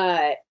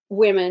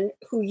 women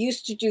who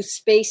used to do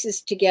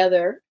spaces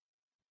together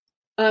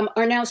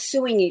are now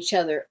suing each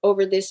other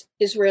over this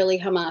Israeli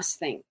Hamas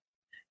thing.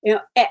 You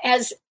know,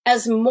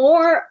 as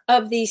more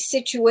of these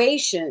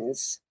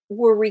situations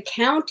were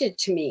recounted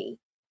to me,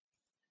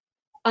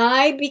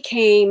 I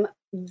became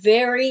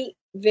very,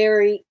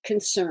 very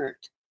concerned.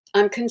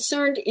 I'm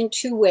concerned in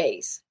 2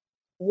 ways.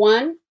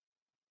 One,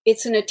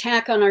 it's an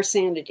attack on our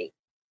sanity.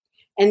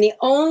 And the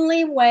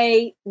only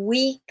way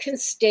we can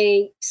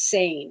stay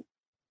sane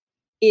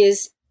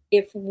is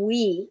if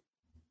we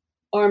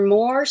are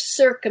more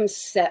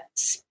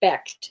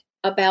circumspect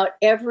about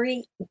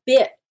every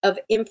bit of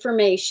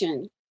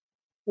information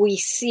we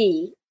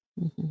see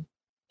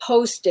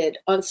posted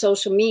on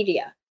social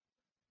media.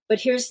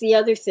 But here's the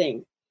other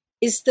thing,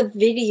 is the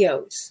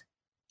videos,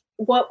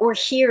 what we're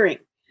hearing.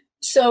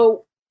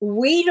 So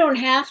we don't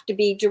have to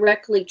be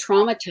directly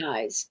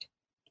traumatized,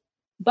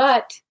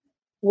 but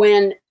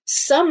when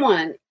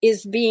someone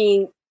is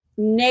being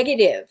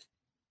negative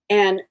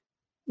and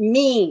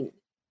mean,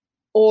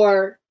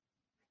 or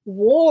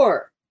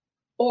war,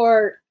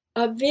 or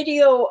a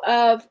video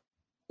of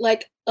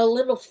like a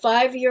little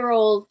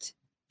 5-year-old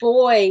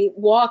boy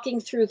walking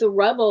through the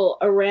rubble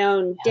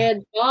around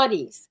dead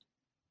bodies,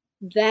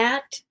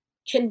 that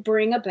can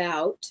bring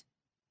about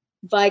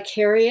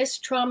vicarious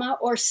trauma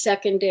or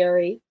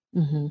secondary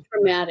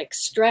traumatic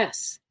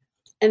stress.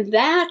 And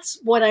that's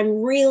what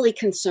I'm really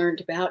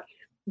concerned about,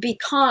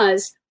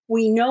 because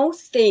we know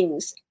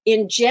things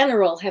in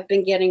general have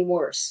been getting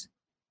worse.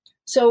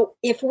 So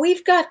if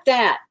we've got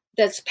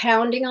that's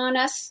pounding on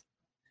us,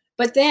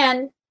 but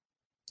then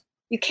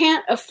you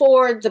can't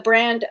afford the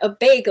brand of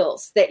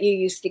bagels that you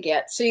used to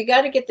get. So you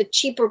got to get the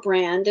cheaper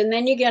brand, and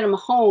then you get them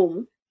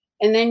home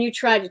and then you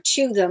try to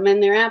chew them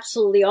and they're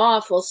absolutely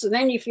awful. So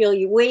then you feel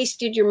you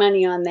wasted your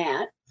money on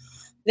that.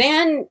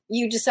 Then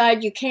you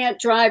decide you can't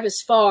drive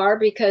as far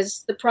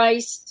because the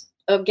price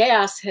of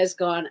gas has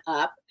gone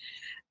up.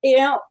 You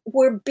know,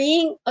 we're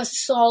being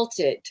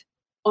assaulted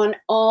on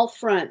all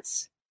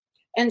fronts.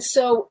 And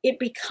so it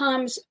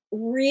becomes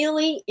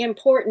really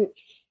important.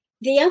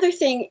 The other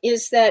thing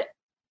is that,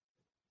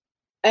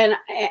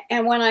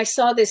 and when I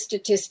saw this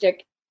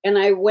statistic and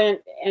I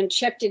went and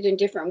checked it in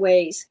different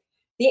ways,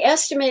 the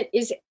estimate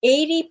is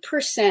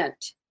 80%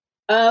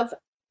 of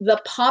the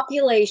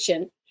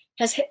population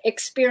has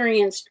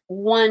experienced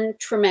one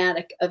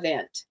traumatic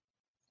event.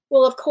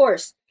 Well, of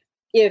course,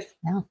 if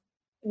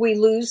we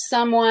lose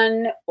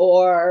someone,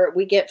 or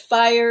we get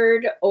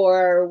fired,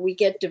 or we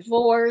get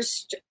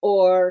divorced,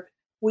 or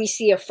we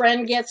see a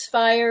friend gets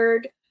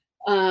fired,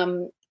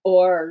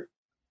 or,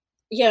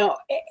 you know,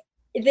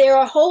 there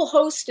are a whole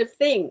host of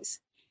things.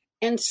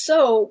 And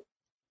so,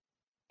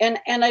 and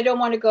I don't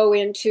want to go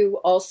into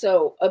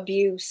also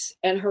abuse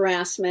and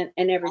harassment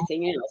and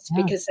everything else,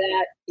 because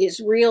that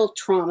is real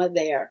trauma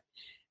there.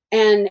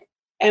 And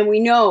we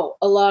know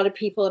a lot of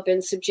people have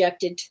been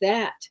subjected to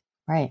that.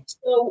 Right.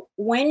 So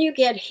when you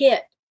get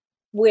hit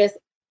with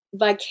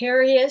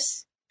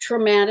vicarious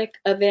traumatic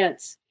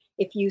events,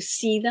 if you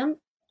see them,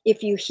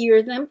 if you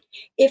hear them,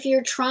 if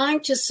you're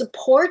trying to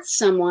support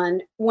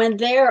someone when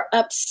they're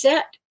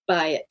upset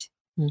by it,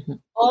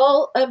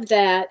 all of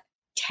that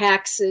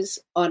taxes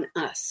on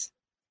us.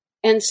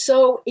 And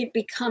so it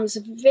becomes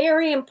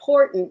very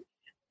important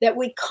that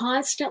we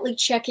constantly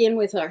check in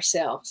with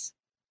ourselves.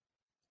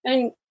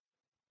 And,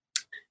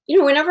 you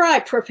know, whenever I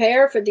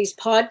prepare for these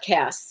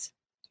podcasts,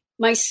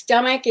 my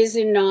stomach is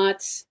in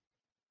knots.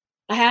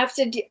 I have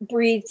to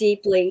breathe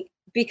deeply,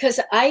 because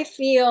I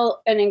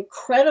feel an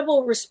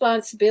incredible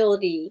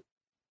responsibility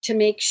to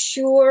make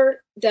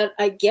sure that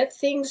I get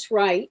things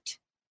right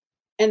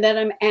and that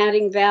I'm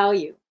adding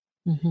value.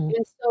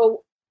 And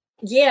so,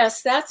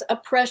 yes, that's a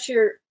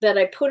pressure that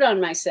I put on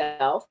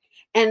myself,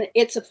 and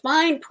it's a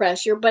fine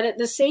pressure, but at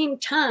the same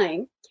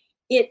time,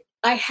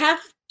 I have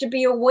to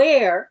be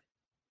aware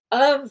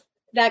of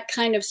that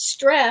kind of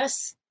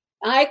stress.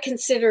 I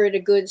consider it a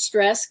good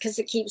stress because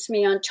it keeps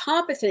me on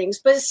top of things,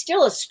 but it's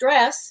still a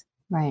stress.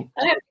 Right.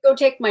 I have to go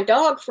take my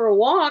dog for a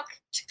walk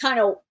to kind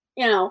of,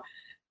 you know,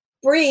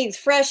 breathe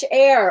fresh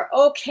air.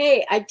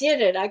 Okay, I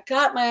did it. I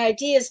got my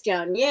ideas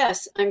down.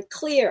 Yes, I'm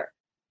clear.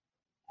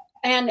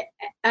 And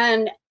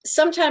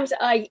sometimes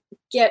I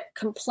get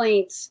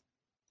complaints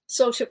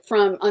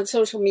on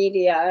social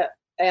media.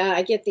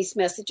 I get these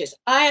messages.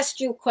 I asked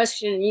you a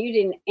question and you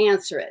didn't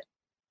answer it.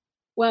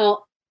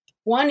 Well,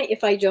 one,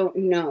 if I don't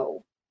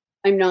know,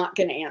 I'm not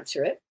going to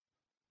answer it.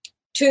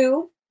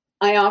 Two,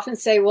 I often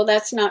say, well,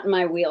 that's not in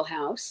my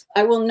wheelhouse.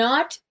 I will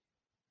not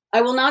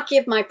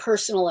give my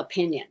personal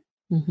opinion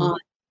on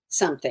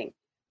something,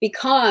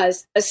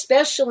 because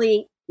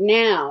especially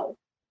now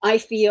I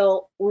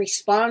feel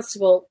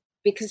responsible,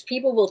 because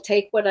people will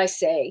take what I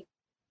say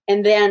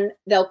and then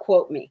they'll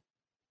quote me.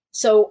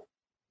 So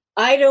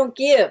I don't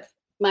give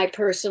my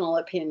personal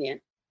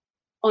opinion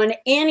on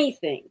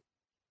anything.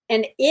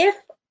 And if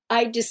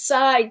I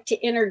decide to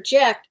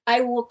interject,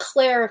 I will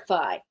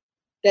clarify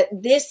that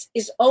this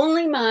is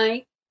only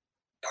my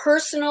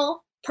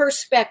personal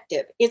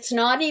perspective. It's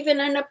not even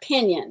an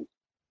opinion.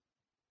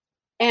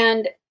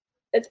 And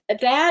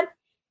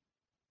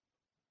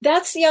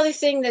that's the other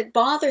thing that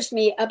bothers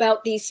me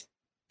about these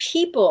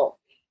people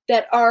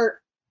that are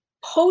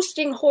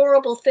posting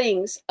horrible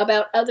things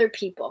about other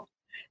people,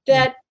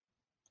 that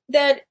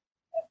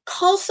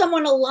call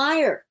someone a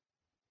liar.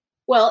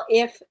 Well,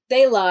 if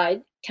they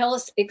lied, tell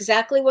us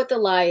exactly what the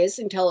lie is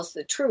and tell us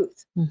the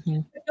truth.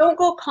 But don't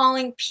go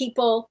calling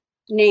people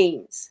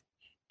names.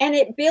 And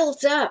it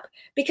builds up,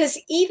 because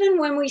even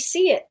when we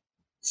see it,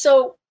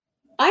 so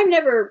I've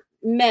never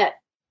met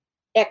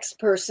X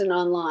person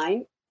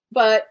online,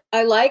 but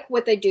I like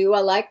what they do.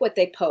 I like what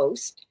they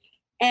post.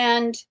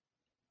 And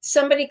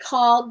somebody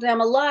called them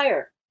a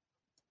liar.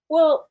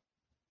 Well,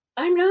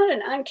 I'm not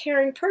an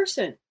uncaring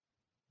person.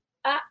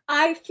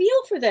 I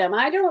feel for them.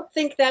 I don't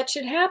think that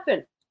should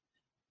happen.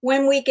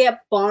 When we get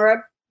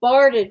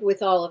bombarded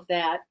with all of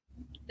that,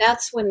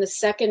 that's when the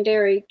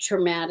secondary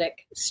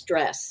traumatic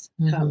stress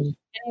comes,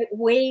 and it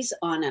weighs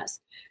on us.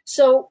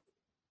 So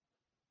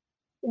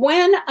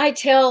when I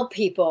tell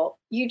people,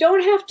 you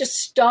don't have to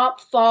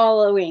stop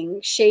following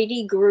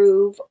Shady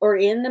Groove or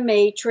In the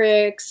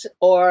Matrix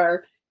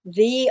or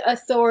The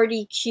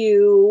Authority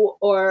Q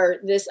or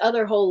this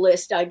other whole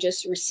list I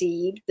just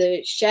received,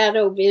 the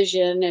Shadow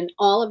Vision and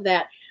all of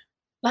that.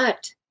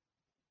 But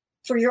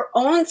for your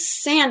own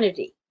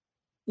sanity,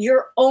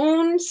 you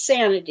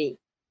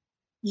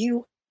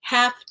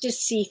have to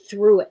see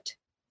through it.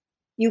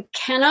 You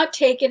cannot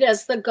take it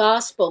as the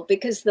gospel,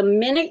 because the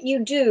minute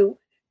you do,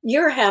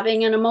 you're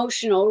having an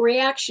emotional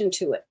reaction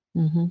to it.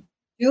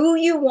 Do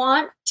you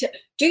want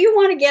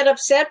to get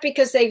upset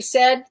because they've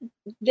said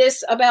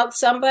this about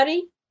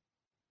somebody?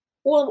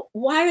 Well,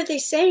 why are they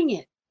saying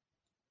it?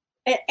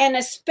 And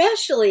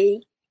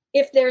especially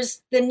if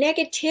there's the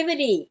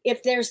negativity,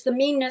 if there's the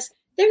meanness,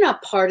 they're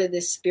not part of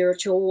this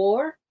spiritual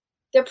war.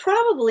 They're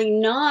probably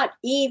not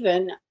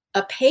even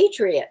a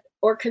patriot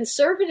or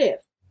conservative,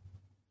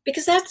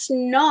 because that's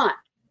not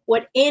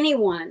what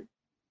anyone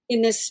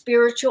in this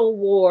spiritual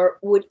war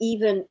would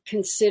even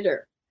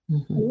consider.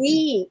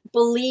 We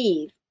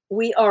believe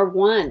we are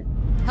one.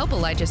 Help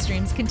Elijah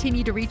Streams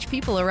continue to reach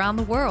people around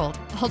the world.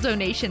 All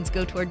donations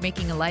go toward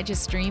making Elijah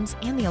Streams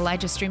and the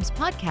Elijah Streams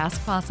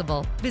podcast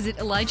possible. Visit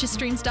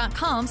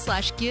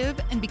ElijahStreams.com/give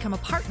and become a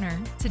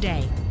partner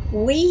today.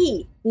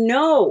 We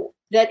know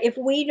that if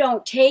we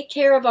don't take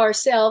care of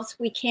ourselves,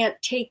 we can't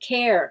take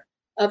care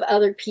of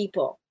other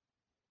people.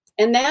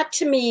 And that,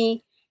 to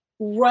me,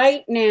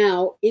 right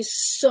now is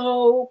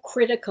so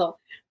critical.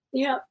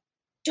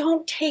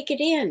 Don't take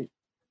it in.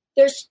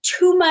 There's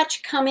too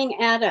much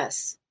coming at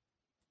us.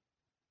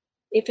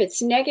 If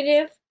it's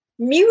negative,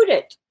 mute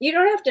it. You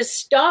don't have to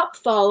stop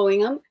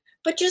following them,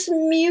 but just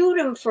mute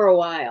them for a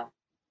while,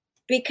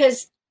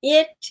 because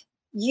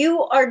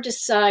you are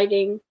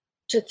deciding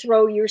to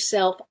throw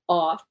yourself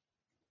off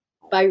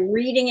by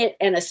reading it.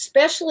 And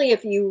especially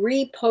if you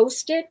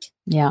repost it,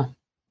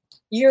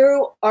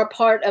 you are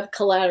part of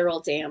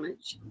collateral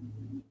damage.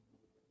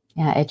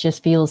 Yeah, it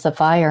just fuels the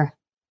fire.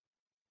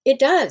 It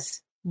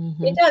does.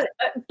 It does.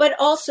 But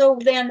also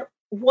then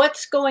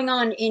what's going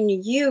on in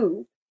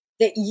you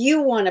that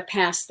you want to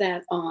pass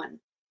that on?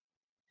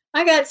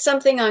 I got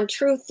something on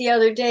Truth the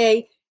other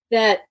day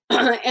that,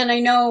 and I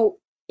know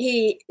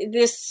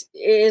this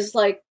is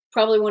like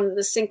probably one of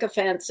the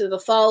sycophants or the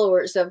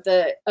followers of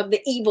the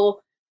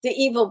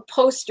evil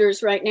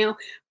posters right now.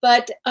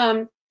 But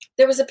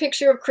there was a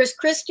picture of Chris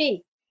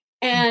Christie.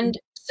 And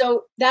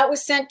so that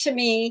was sent to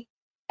me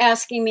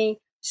asking me,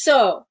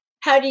 so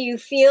how do you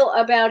feel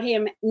about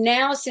him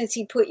now since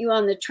he put you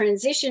on the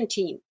transition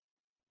team?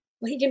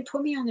 Well, he didn't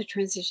put me on the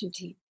transition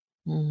team.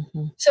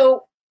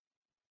 So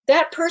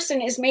that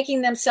person is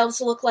making themselves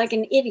look like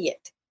an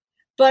idiot,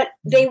 but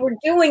they were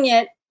doing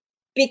it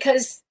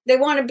because they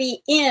want to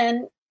be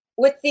in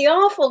with the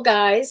awful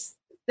guys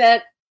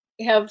that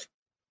have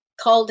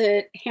called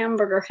it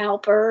hamburger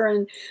helper.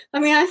 And I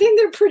mean, I think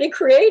they're pretty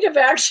creative,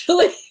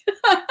 actually.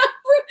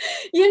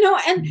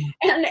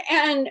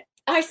 And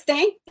I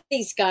thank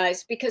these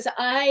guys, because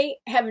I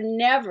have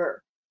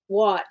never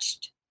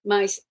watched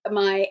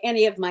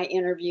any of my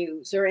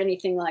interviews or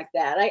anything like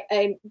that.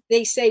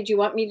 They say, do you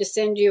want me to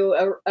send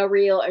you a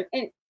reel?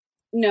 And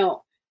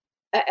no,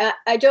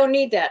 I don't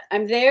need that.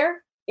 I'm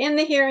there in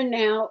the here and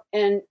now,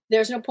 and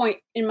there's no point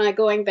in my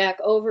going back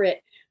over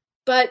it.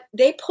 But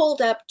they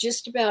pulled up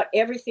just about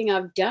everything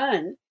I've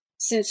done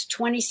since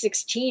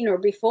 2016 or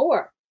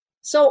before.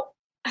 So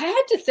I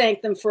had to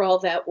thank them for all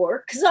that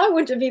work, because I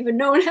wouldn't have even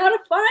known how to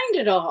find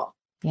it all.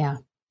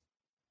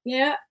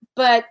 Yeah,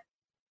 but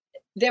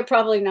they're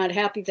probably not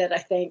happy that I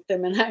thanked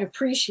them, and I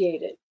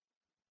appreciate it.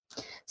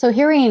 So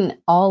hearing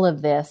all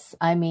of this,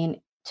 I mean,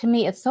 to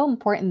me, it's so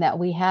important that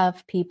we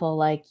have people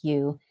like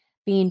you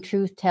being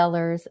truth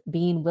tellers,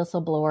 being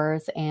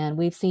whistleblowers, and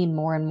we've seen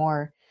more and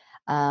more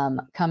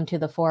come to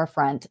the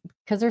forefront,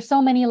 because there's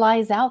so many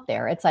lies out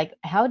there. It's like,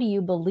 how do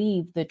you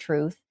believe the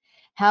truth?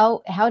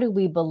 How do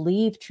we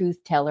believe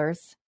truth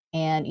tellers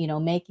and,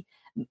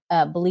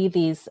 believe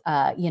these,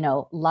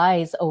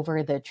 lies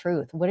over the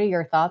truth? What are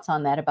your thoughts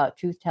on that about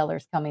truth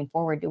tellers coming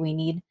forward? Do we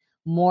need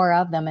more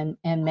of them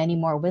and many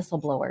more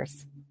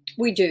whistleblowers?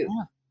 We do.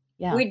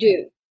 Yeah. We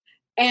do.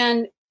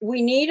 And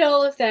we need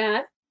all of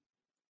that.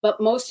 But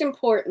most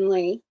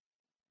importantly,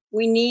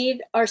 we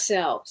need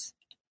ourselves.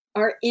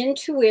 Our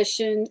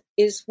intuition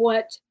is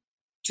what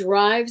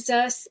drives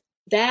us.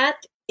 That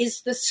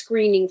is the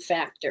screening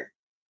factor,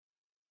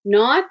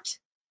 not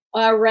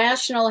our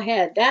rational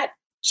head. That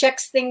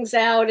checks things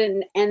out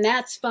and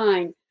that's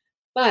fine.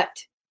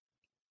 But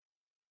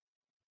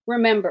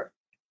remember,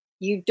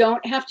 you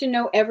don't have to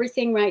know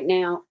everything right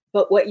now,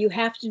 but what you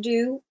have to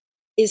do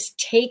is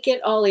take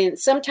it all in.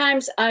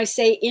 Sometimes I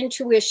say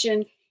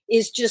intuition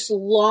is just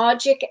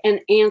logic and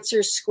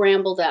answers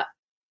scrambled up.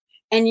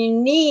 And you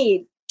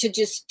need to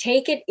just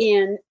take it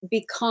in,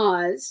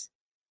 because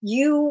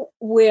you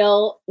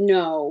will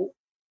know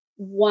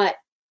what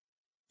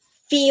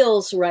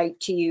feels right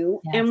to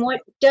you and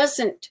what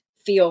doesn't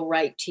feel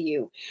right to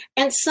you.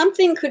 And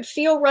something could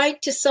feel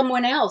right to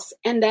someone else,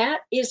 and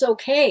that is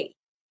okay.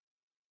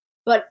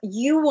 But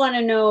you want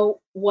to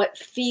know what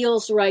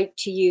feels right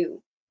to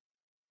you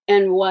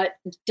and what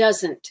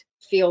doesn't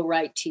feel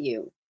right to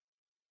you.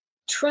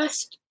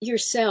 Trust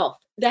yourself.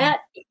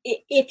 That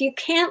if you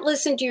can't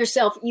listen to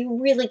yourself,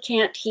 you really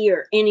can't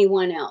hear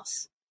anyone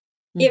else.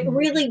 It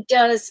really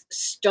does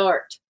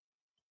start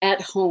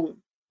at home.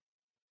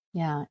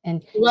 Yeah.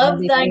 And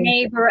love thy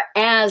neighbor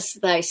as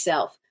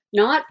thyself,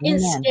 not Amen.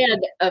 Instead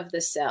of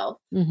the self,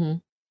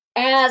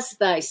 as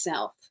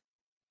thyself.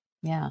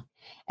 Yeah.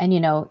 And,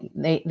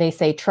 they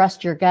say,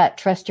 trust your gut,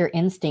 trust your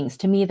instincts.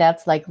 To me,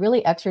 that's like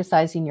really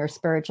exercising your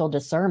spiritual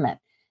discernment,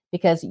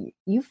 because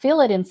you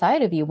feel it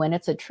inside of you when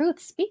it's a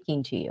truth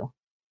speaking to you.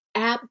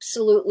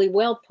 Absolutely.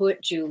 Well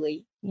put,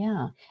 Julie.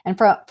 Yeah. And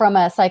from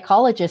a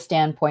psychologist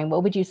standpoint,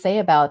 what would you say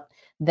about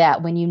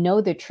that when you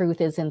know the truth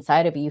is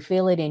inside of you, you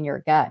feel it in your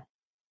gut?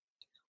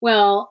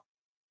 Well,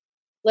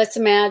 let's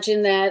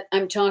imagine that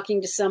I'm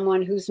talking to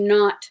someone who's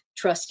not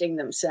trusting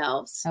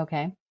themselves.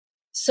 Okay.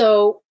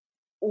 So,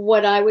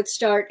 what I would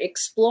start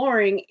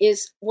exploring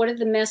is, what are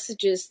the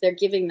messages they're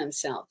giving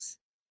themselves?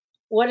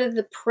 What are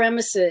the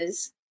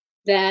premises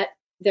that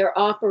they're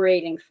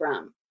operating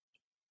from?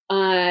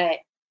 I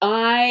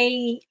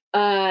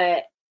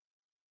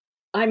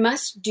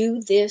must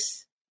do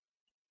this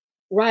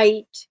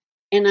right,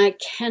 and I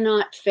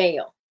cannot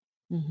fail.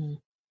 Mm-hmm.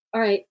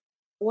 All right,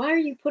 why are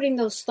you putting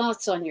those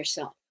thoughts on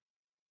yourself?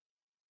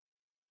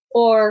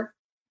 Or,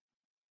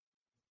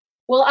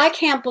 well, I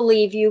can't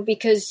believe you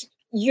because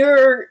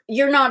you're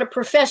not a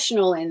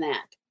professional in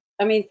that.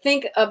 I mean,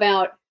 think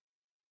about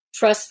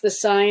trust the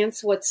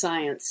science. What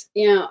science?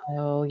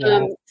 Oh,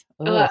 yes.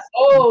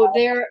 Oh,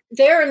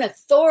 They're an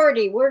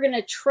authority. We're going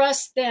to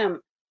trust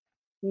them.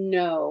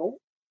 No,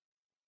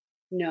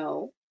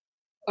 no.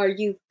 Are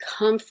you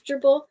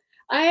comfortable?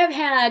 I have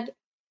had,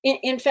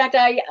 in fact,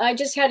 I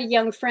just had a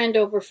young friend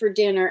over for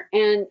dinner,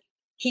 and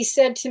he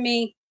said to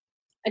me,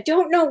 I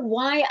don't know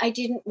why I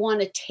didn't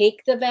want to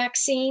take the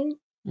vaccine,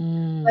 but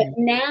mm,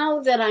 now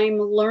that I'm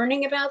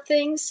learning about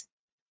things,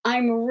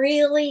 I'm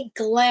really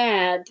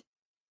glad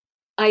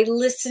I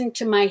listened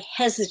to my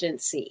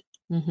hesitancy.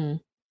 mm-hmm.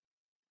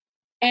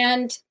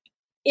 And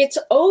it's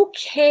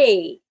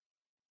okay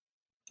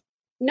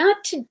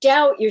not to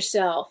doubt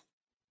yourself,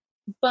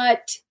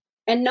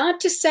 and not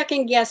to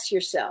second guess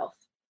yourself.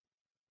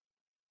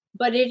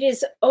 But it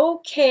is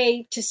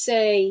okay to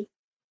say,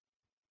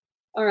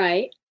 all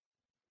right,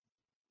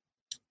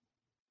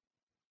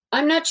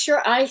 I'm not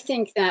sure I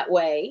think that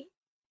way,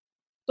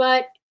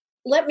 but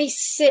let me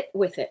sit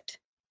with it.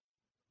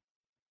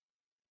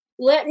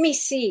 Let me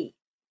see.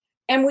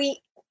 And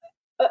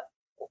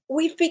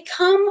we've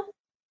become,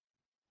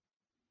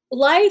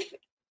 life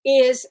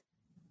is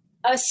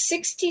a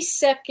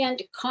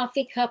 60-second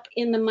coffee cup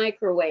in the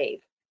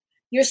microwave.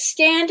 You're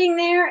standing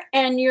there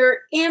and you're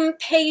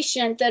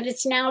impatient that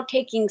it's now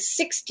taking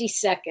 60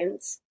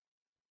 seconds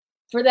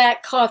for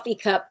that coffee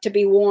cup to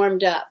be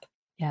warmed up.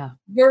 Yeah.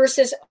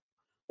 Versus,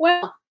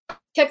 well,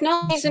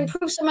 technology's Mm-hmm.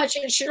 improved so much,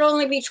 it should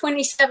only be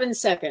 27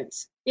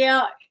 seconds.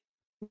 Yeah,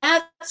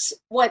 that's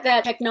what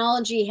that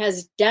technology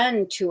has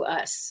done to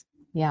us.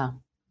 Yeah.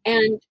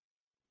 And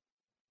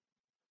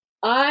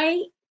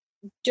I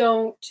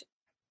don't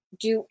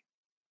do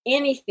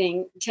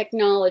anything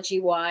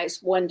technology-wise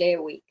one day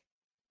a week.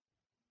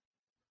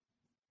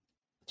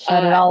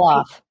 Shut it all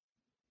off.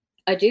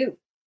 I do.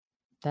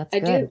 That's I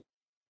good. do.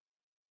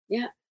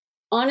 Yeah.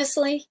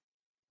 Honestly,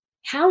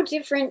 how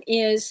different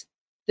is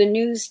the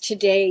news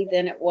today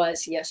than it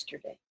was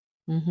yesterday?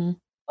 Mm-hmm.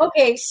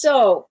 Okay,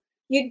 so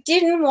you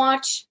didn't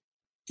watch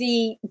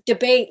the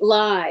debate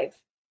live.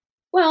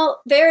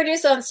 Well, there it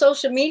is on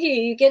social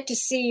media. You get to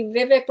see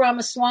Vivek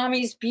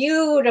Ramaswamy's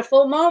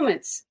beautiful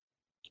moments.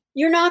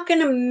 You're not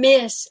going to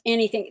miss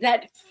anything.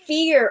 That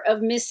fear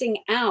of missing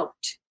out.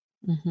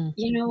 Mm-hmm.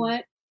 You know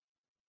what?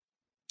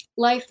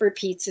 Life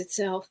repeats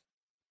itself.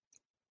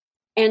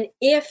 And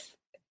if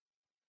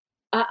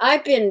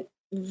I've been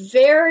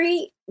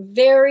very,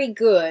 very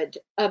good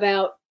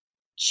about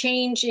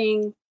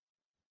changing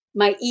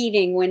my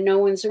eating when no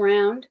one's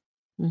around,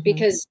 Mm-hmm.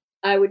 because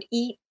I would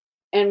eat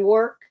and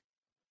work.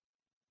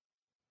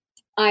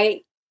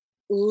 I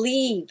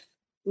leave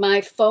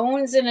my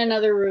phones in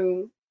another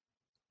room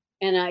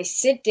and I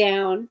sit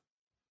down,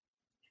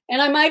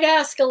 and I might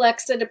ask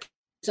Alexa to put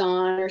it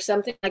on or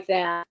something like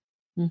that,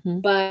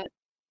 Mm-hmm. but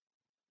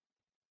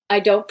I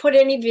don't put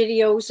any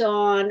videos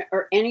on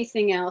or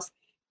anything else.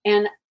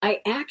 And I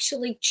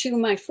actually chew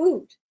my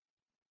food.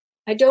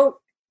 I don't,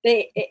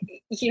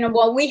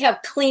 while we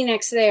have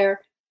Kleenex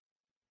there,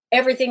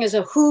 everything is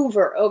a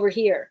Hoover over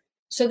here.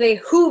 So they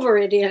Hoover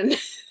it in,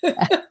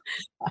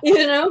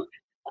 you know?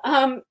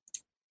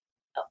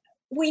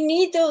 We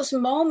need those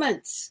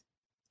moments,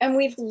 and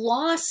we've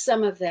lost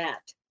some of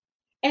that.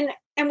 And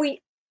when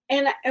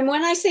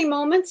I say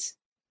moments,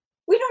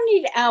 we don't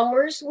need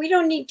hours, we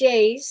don't need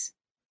days,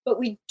 but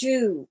we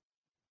do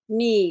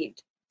need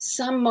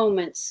some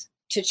moments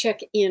to check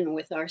in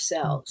with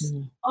ourselves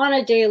Mm-hmm. on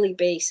a daily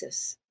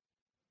basis.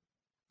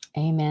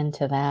 Amen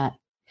to that.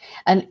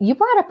 And you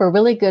brought up a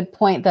really good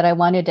point that I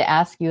wanted to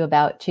ask you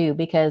about too,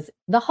 because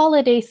the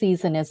holiday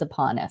season is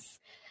upon us.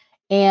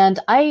 And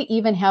I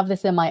even have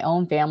this in my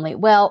own family.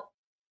 Well,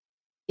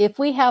 if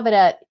we have it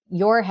at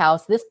your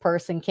house, this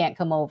person can't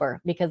come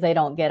over because they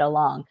don't get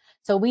along.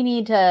 So we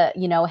need to,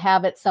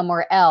 have it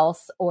somewhere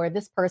else, or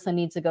this person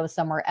needs to go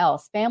somewhere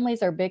else.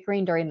 Families are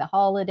bickering during the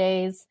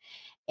holidays.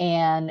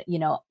 And,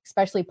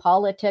 especially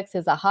politics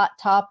is a hot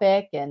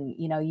topic. And,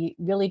 you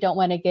really don't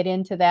want to get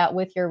into that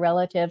with your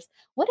relatives.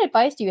 What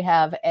advice do you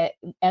have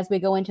as we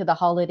go into the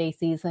holiday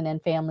season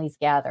and families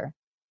gather?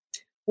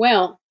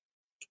 Well,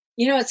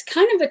 it's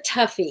kind of a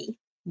toughie.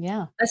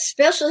 Yeah.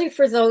 Especially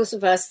for those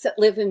of us that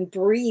live and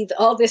breathe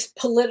all this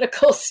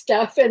political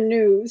stuff and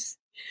news.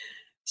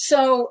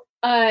 So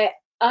I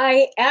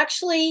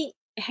actually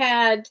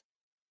had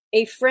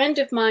a friend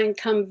of mine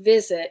come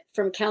visit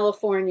from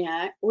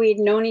California. We'd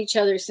known each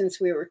other since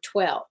we were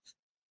 12.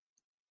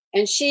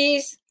 And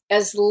she's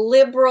as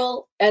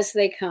liberal as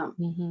they come.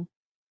 Mm-hmm.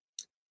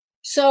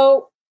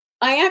 So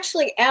I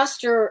actually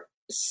asked her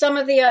some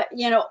of the,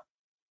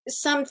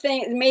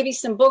 something, maybe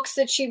some books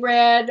that she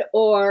read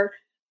or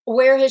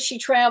where has she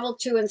traveled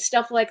to and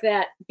stuff like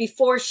that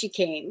before she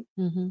came.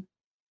 Mm-hmm.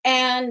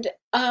 And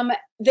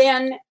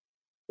then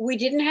we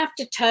didn't have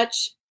to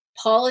touch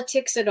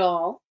politics at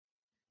all.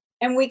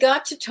 And we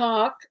got to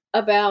talk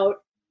about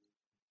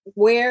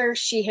where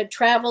she had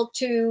traveled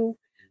to,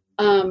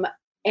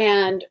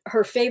 and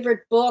her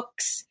favorite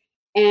books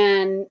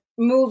and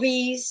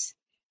movies.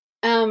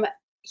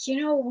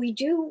 We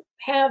do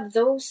have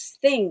those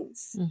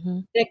things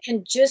that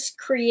can just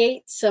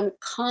create some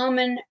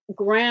common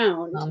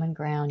ground. Common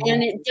ground.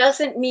 And it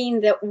doesn't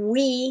mean that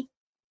we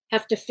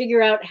have to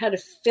figure out how to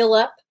fill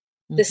up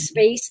the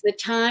space, the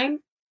time.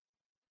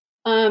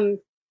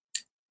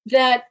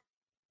 That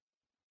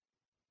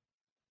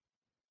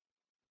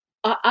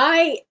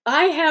I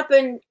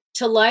happen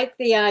to like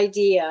the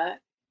idea.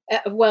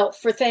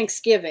 For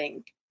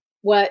Thanksgiving,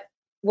 what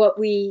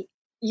we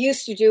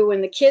used to do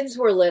when the kids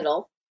were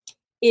little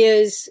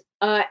is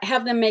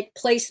have them make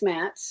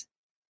placemats,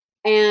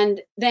 and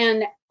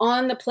then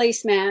on the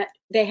placemat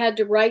they had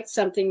to write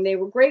something they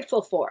were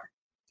grateful for.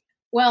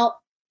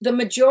 Well, the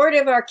majority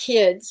of our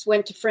kids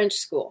went to French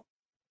school,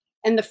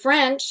 and the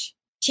French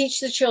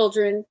teach the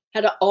children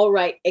how to all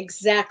write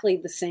exactly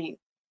the same.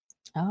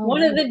 Oh,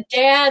 One of the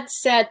dads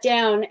sat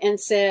down and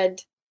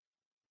said,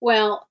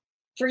 well,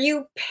 for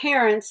you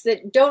parents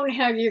that don't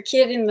have your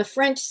kid in the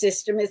French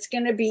system, it's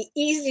going to be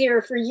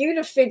easier for you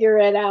to figure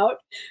it out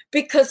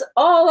because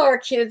all our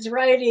kids'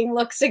 writing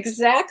looks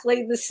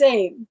exactly the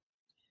same.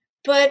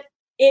 But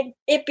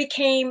it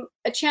became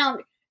a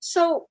challenge.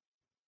 So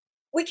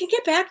we can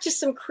get back to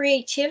some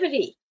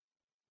creativity.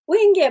 We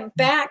can get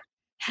back.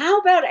 How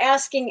about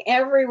asking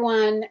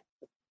everyone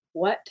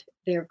what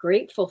they're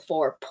grateful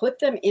for? Put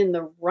them in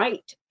the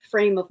right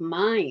frame of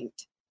mind.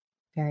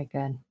 Very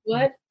good.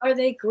 What are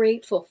they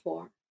grateful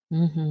for?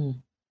 Mm-hmm.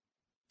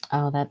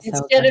 Oh, that's so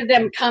instead good. of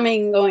them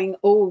coming going,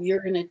 oh,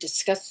 you're going to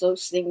discuss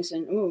those things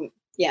and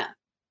yeah.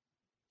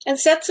 And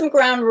set some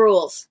ground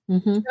rules.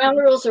 Ground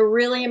rules are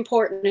really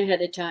important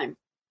ahead of time.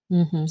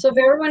 So if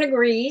everyone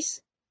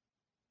agrees,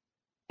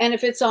 and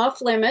if it's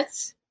off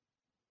limits,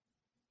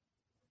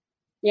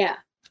 yeah.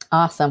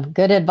 Awesome.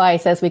 Good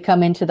advice as we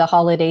come into the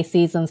holiday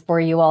seasons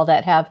for you all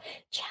that have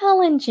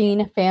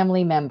challenging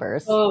family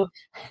members. Oh,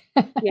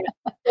 yeah.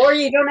 Or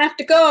you don't have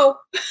to go.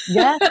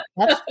 Yes,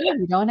 that's true.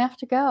 You don't have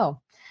to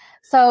go.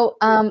 So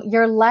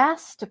your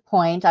last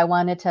point I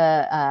wanted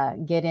to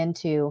get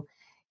into,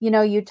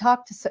 you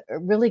talked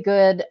really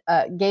good,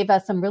 gave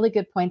us some really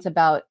good points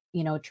about,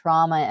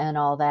 trauma and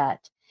all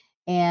that.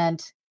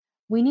 And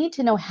we need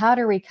to know how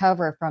to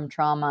recover from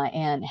trauma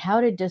and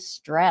how to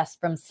distress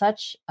from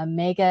such a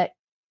mega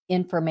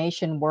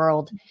information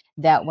world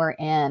that we're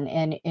in.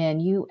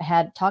 And you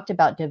had talked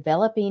about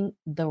developing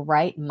the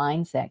right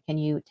mindset. Can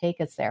you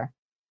take us there?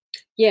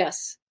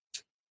 Yes.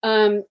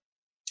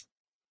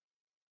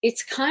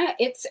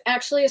 It's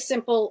actually a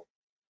simple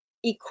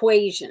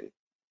equation.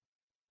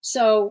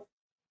 So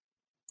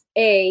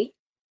A,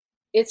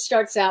 it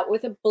starts out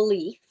with a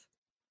belief.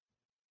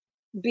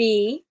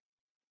 B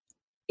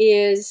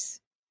is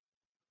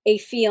a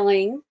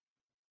feeling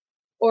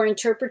or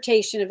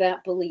interpretation of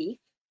that belief.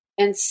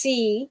 And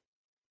C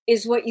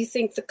is what you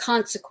think the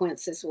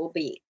consequences will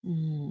be.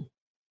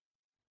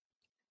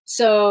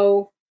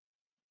 So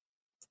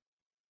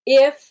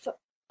if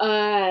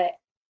I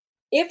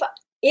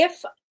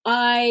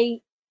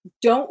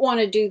don't want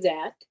to do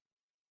that,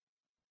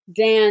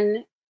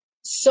 then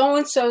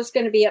so-and-so is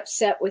going to be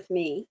upset with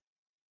me.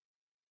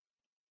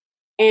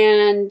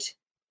 And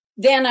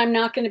then I'm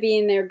not going to be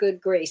in their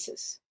good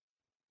graces.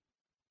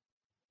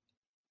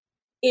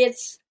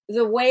 It's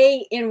the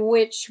way in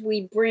which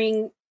we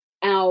bring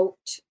out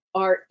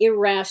our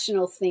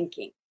irrational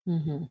thinking.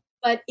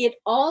 But it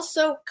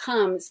also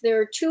comes,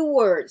 there are two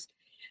words.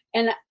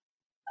 And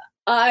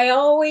I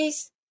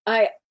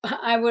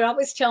would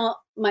always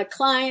tell my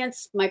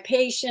clients, my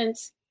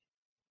patients,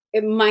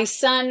 my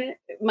son,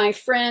 my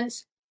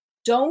friends,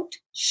 don't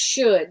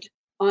should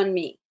on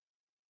me.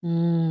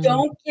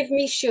 Don't give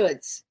me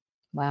shoulds.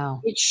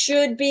 Wow. It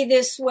should be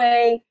this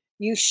way.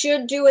 You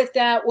should do it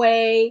that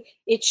way.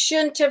 It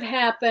shouldn't have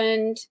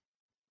happened.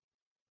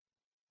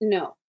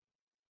 No.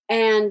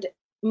 And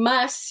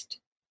must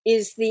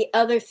is the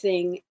other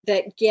thing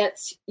that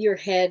gets your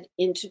head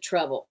into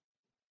trouble.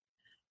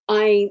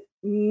 I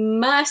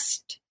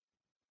must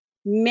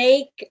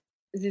make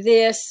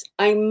this,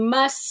 I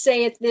must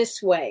say it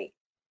this way.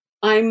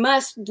 I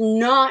must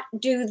not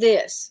do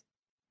this.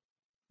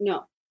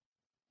 No.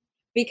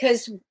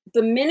 Because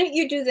the minute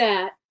you do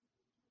that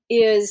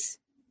is,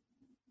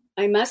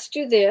 I must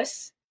do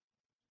this.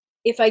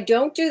 If I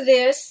don't do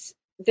this,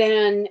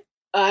 then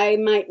I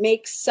might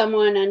make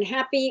someone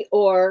unhappy,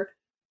 or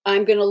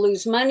I'm going to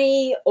lose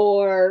money,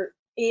 or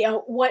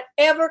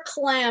whatever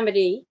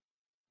calamity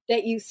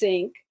that you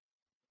think,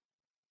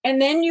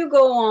 and then you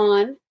go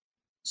on.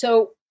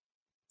 So,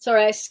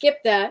 sorry, I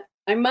skipped that.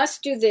 I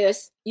must do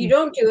this. You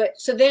don't do it.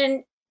 So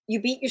then you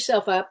beat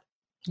yourself up.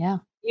 Yeah.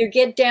 You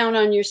get down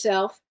on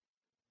yourself.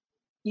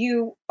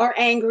 You are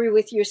angry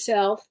with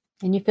yourself.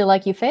 And you feel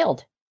like you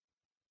failed.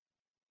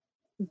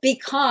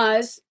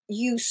 Because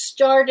you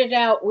started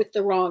out with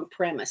the wrong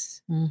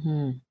premise.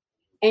 Mm-hmm.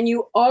 And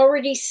you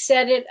already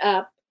set it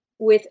up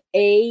with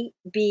A,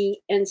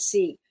 B, and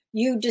C.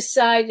 You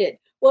decided,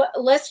 well,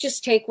 let's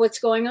just take what's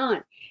going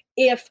on.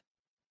 If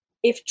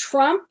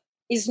Trump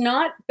is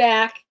not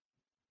back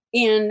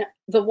in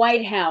the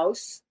White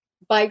House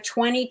by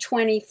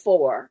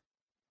 2024,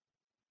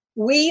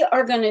 we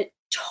are going to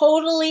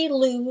totally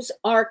lose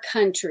our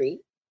country.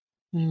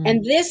 Mm.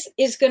 And this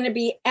is going to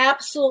be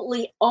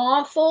absolutely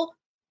awful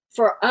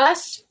for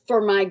us,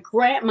 for my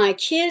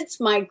kids,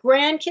 my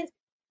grandkids.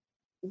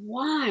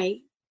 Why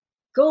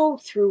go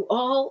through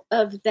all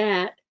of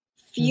that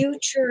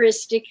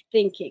futuristic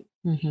thinking?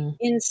 Mm-hmm.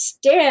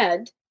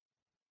 Instead,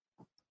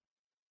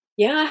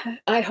 yeah,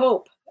 I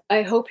hope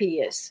he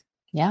is.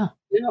 Yeah,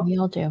 we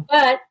all do.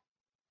 But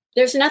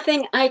there's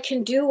nothing I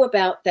can do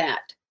about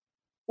that.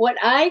 What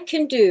I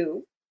can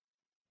do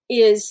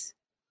is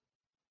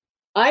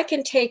I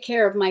can take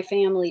care of my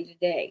family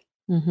today.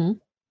 Mm-hmm.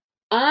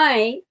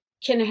 I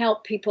can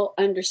help people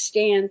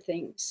understand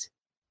things.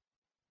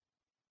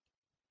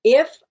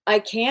 If I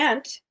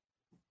can't,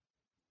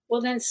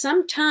 well, then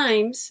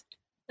sometimes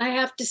I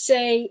have to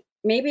say,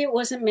 maybe it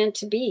wasn't meant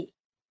to be.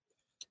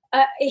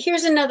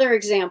 Here's another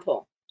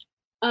example.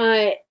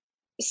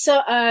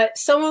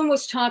 Someone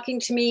was talking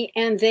to me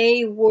and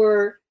they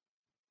were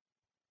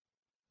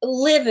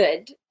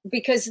livid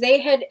because they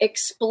had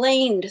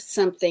explained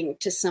something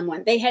to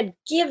someone. They had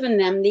given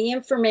them the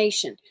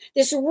information,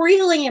 this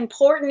really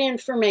important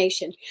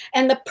information,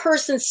 and the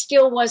person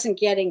still wasn't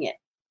getting it.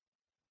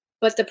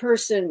 But the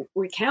person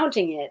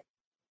recounting it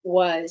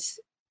was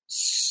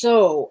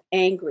so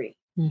angry.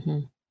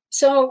 Mm-hmm.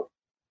 So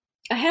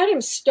I had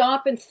him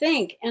stop and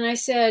think. And I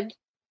said,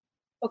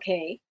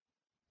 okay,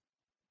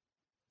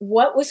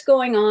 what was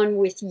going on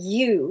with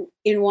you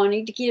in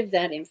wanting to give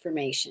that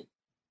information?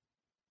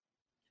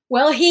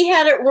 Well, he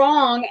had it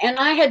wrong. And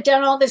I had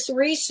done all this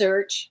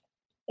research.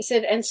 I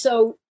said, and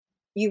so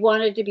you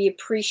wanted to be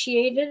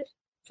appreciated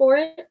for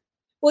it?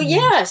 Well, mm-hmm.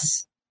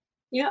 Yes.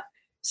 Yeah.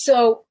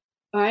 So,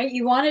 all right,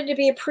 you wanted to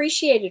be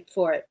appreciated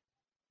for it.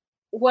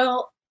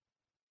 Well,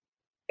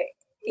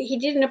 he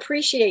didn't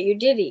appreciate you,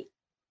 did he?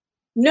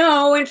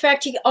 No, in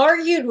fact, he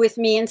argued with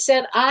me and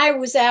said I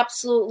was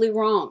absolutely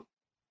wrong.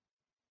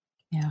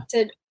 Yeah.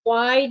 Said,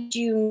 why do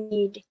you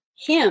need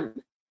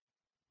him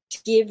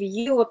to give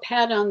you a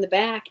pat on the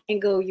back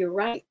and go, you're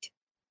right?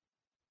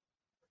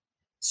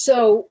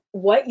 So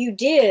what you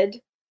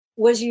did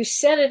was you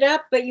set it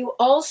up, but you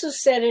also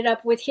set it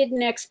up with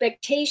hidden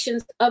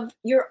expectations of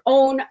your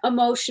own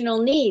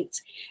emotional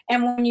needs.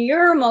 And when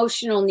your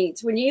emotional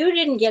needs, when you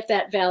didn't get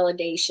that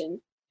validation,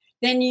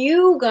 then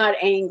you got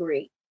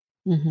angry.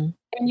 Mm-hmm.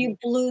 And you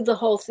blew the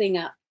whole thing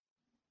up.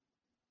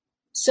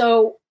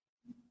 So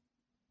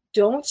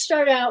don't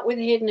start out with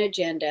a hidden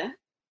agenda.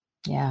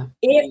 Yeah.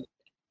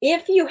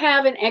 If you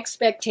have an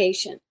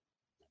expectation,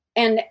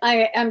 and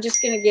I'm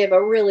just going to give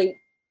a really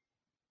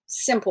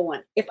simple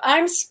one. If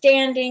I'm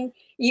standing,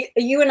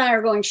 you and I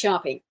are going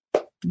shopping,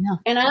 yeah.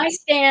 And I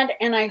stand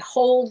and I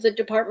hold the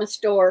department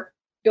store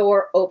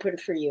door open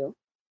for you,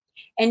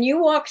 and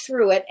you walk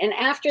through it, and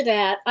after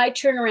that, I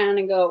turn around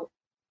and go,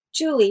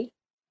 Julie,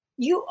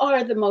 you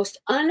are the most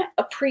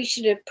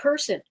unappreciative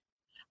person.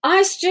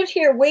 I stood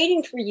here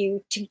waiting for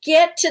you to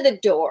get to the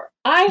door.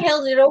 I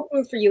held it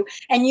open for you,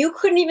 and you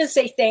couldn't even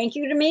say thank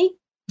you to me.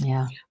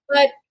 Yeah.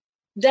 But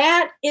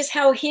that is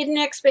how hidden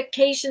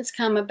expectations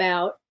come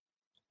about.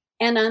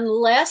 And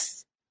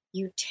unless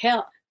you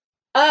tell,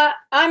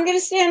 I'm going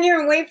to stand here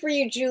and wait for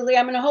you, Julie.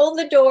 I'm going to hold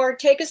the door.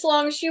 Take as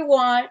long as you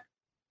want.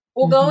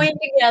 We'll mm-hmm. go in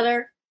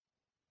together.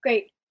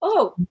 Great.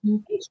 Oh, mm-hmm.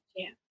 Thank you,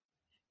 Jan.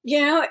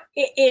 You know,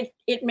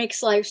 it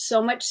makes life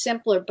so much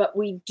simpler, but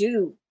we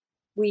do.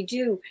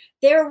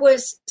 There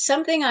was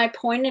something I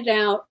pointed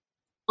out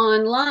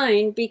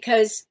online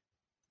because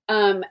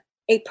a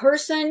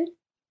person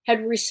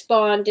had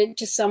responded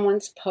to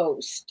someone's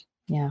post.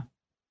 Yeah.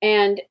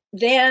 And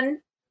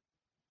then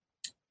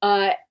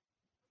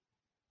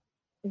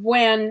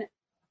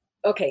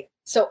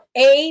so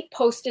A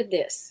posted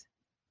this,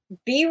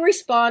 B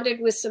responded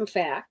with some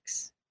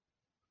facts,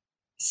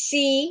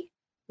 C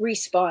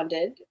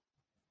responded,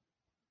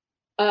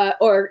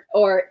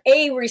 or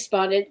A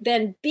responded,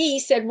 then B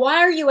said, why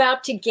are you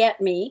out to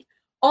get me?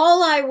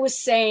 All I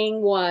was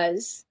saying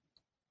was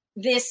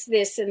this,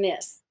 and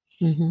this.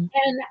 Mm-hmm.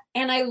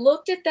 And I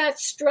looked at that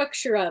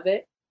structure of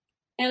it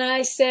and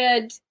I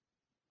said,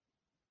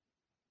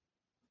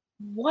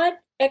 what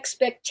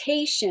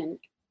expectation?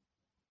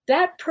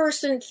 That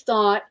person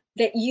thought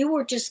that you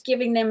were just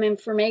giving them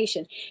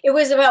information. It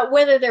was about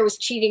whether there was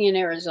cheating in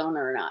Arizona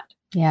or not.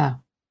 Yeah.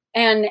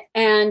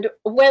 And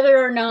whether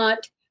or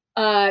not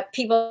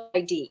people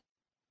ID.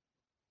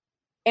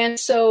 And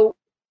so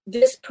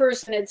this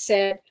person had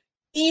said,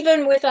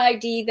 even with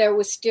ID, there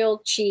was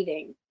still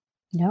cheating.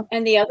 Yep.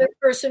 And the other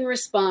person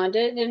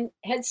responded and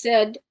had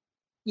said,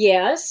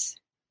 yes,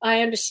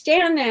 I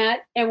understand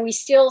that. And we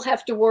still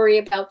have to worry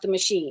about the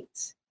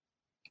machines.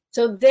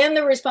 So then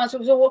the response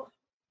was, well,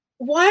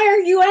 why are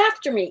you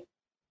after me?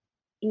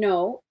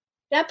 No,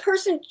 that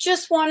person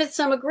just wanted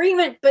some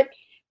agreement. But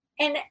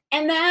and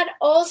that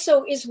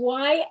also is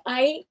why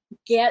I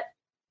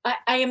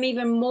am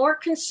even more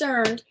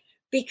concerned,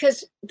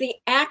 because the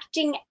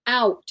acting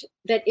out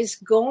that is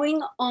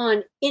going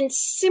on in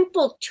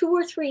simple 2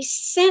 or 3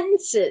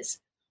 sentences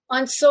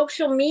on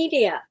social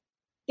media,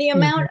 the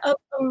amount of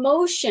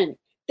emotion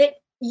that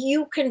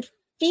you can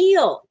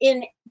feel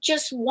in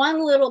just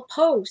one little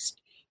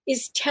post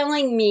is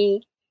telling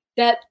me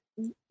that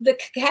the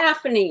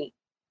cacophony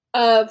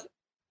of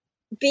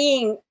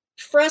being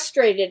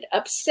frustrated,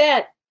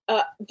 upset,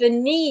 the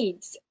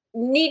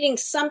needing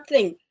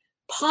something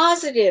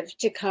positive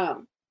to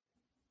come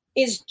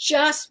is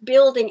just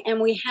building,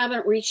 and we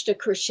haven't reached a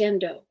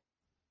crescendo.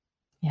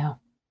 Yeah.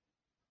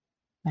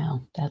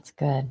 Wow, that's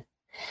good.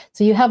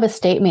 So you have a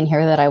statement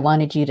here that I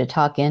wanted you to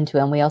talk into,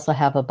 and we also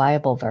have a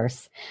Bible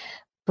verse.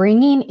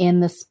 Bringing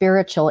in the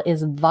spiritual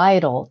is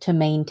vital to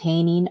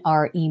maintaining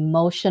our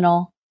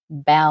emotional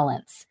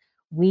balance.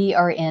 We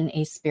are in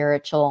a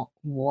spiritual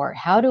war.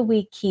 How do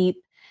we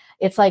keep,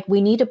 it's like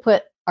we need to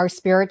put our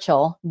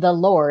spiritual, the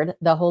Lord,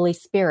 the Holy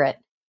Spirit,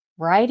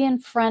 right in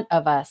front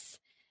of us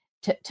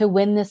to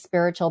win this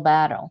spiritual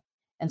battle.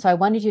 And so I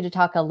wanted you to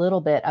talk a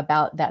little bit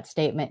about that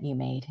statement you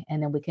made,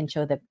 and then we can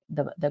show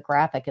the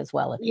graphic as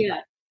well. If you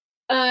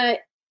like.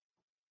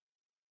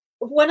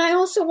 What I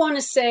also want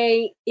to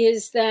say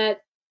is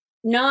that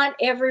not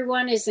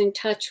everyone is in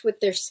touch with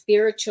their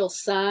spiritual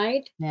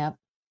side. Yep.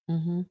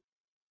 Mm-hmm.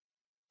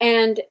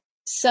 And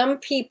some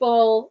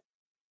people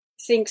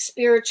think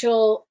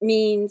spiritual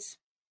means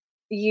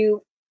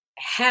you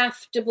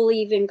have to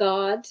believe in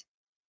God.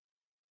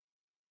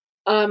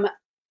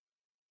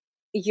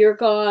 Your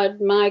God,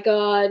 my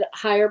God,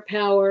 higher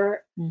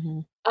power.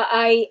 Mm-hmm.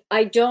 I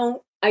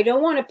don't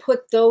want to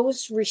put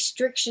those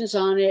restrictions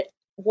on it.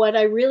 What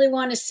I really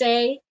want to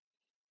say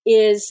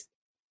is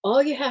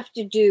all you have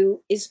to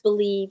do is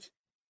believe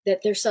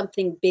that there's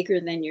something bigger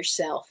than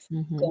yourself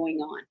going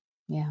on.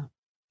 Yeah.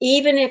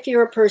 Even if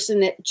you're a person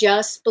that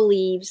just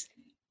believes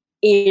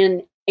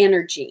in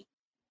energy,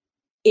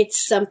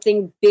 it's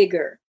something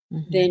bigger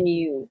than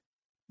you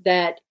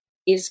that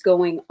is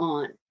going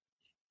on.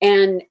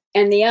 And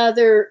the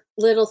other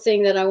little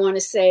thing that I want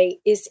to say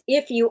is,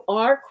 if you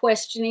are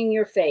questioning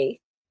your faith,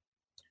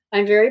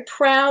 I'm very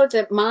proud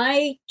that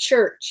my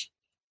church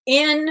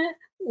in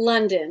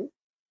London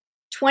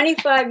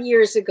 25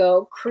 years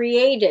ago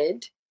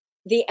created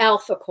the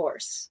Alpha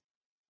course,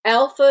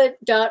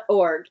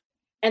 alpha.org,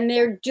 and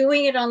they're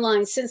doing it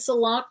online. Since the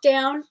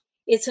lockdown,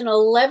 it's an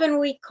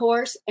 11-week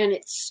course, and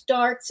it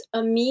starts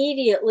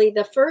immediately.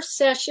 The first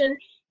session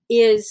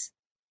is,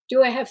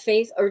 do I have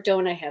faith or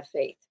don't I have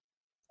faith?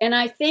 And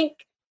I think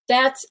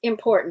that's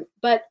important.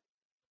 But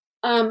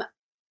of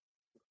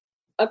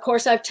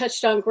course, I've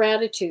touched on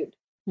gratitude.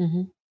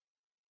 Mm-hmm.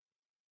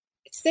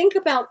 Think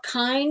about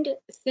kind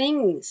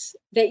things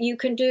that you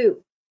can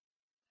do.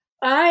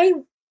 I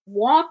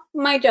walk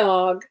my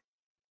dog,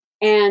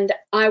 and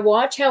I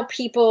watch how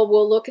people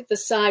will look at the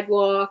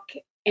sidewalk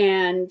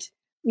and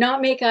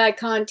not make eye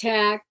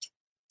contact.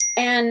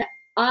 And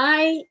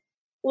I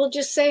will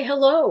just say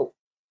hello.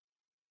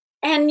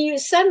 And you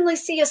suddenly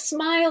see a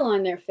smile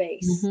on their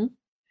face. Mm-hmm.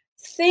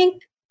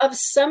 Think of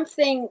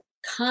something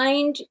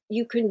kind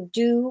you can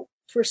do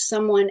for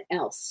someone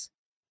else.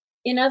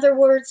 In other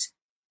words,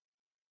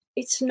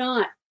 it's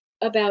not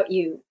about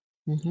you.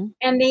 Mm-hmm.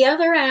 And the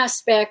other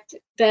aspect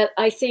that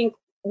I think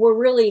we're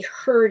really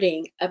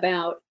hurting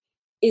about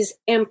is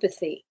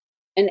empathy.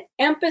 And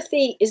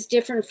empathy is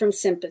different from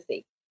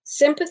sympathy.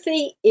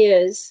 Sympathy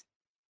is,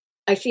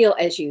 I feel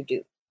as you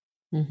do.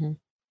 Mm-hmm.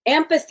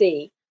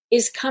 Empathy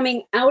is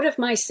coming out of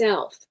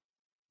myself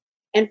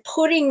and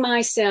putting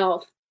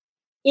myself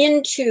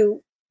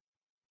into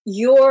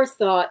your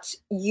thoughts,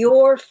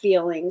 your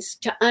feelings,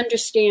 to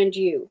understand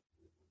you.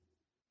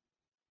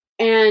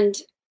 And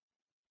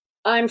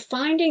I'm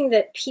finding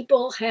that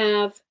people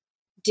have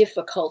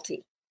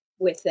difficulty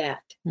with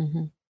that.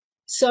 Mm-hmm.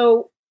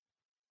 So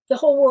the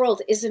whole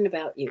world isn't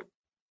about you.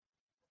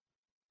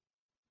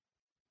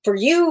 For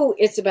you,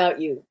 it's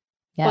about you.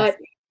 Yes. But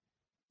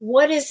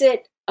what is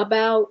it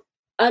about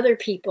other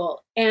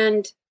people?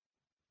 And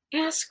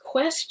ask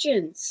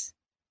questions.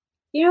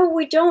 You know,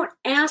 we don't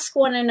ask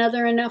one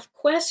another enough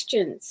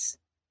questions.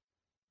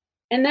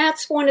 And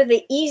that's one of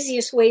the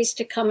easiest ways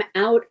to come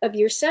out of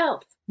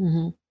yourself.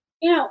 Mm-hmm.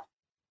 You know,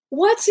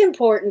 what's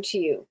important to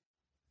you?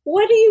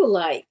 What do you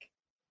like?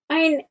 I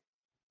mean,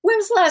 when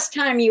was the last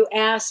time you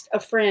asked a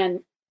friend,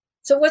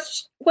 so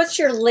what's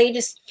your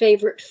latest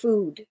favorite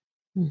food?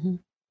 Mm-hmm.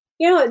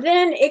 You know,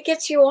 then it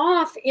gets you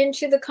off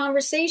into the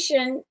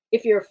conversation.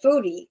 If you're a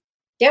foodie,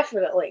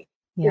 definitely.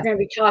 Yep. You're going to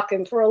be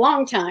talking for a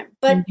long time.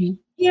 But, you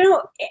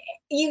know,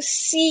 you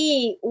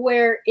see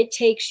where it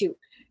takes you.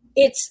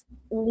 It's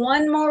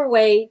one more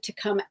way to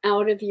come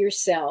out of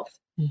yourself.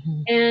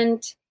 Mm-hmm.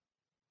 And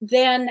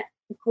then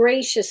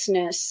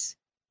graciousness.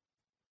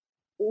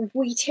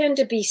 We tend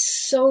to be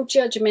so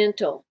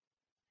judgmental.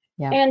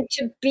 Yeah. And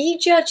to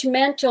be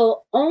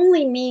judgmental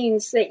only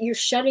means that you're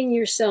shutting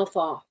yourself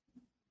off.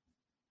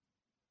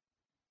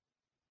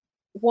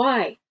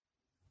 Why?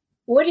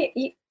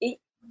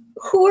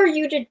 Who are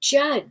you to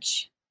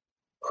judge?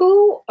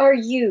 Who are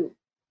you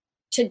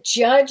to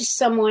judge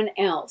someone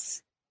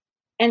else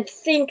and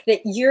think that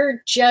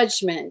your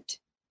judgment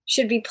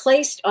should be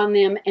placed on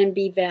them and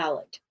be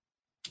valid?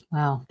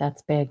 Wow,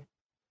 that's big.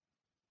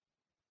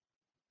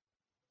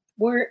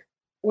 We're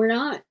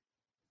not.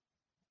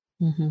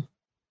 Mm-hmm.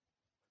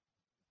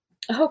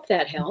 I hope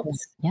that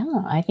helps.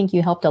 Yeah, I think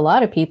you helped a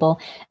lot of people,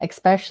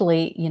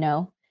 especially,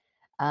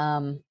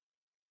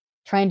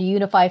 trying to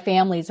unify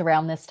families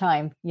around this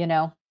time, there's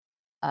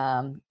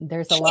a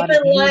Keep lot it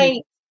of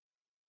light.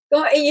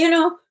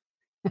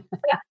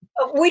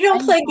 We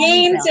don't play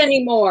games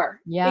anymore.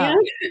 Yeah.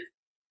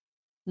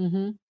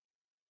 Mm-hmm.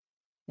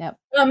 Yep.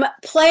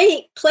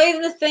 Play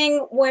the thing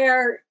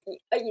where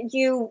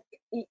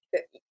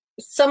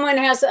someone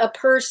has a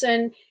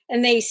person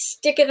and they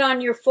stick it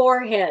on your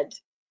forehead.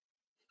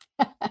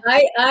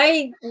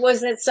 I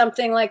was at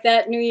something like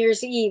that New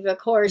Year's Eve. Of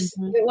course,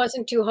 It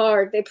wasn't too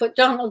hard. They put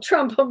Donald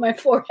Trump on my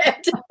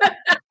forehead.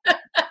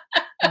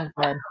 Oh,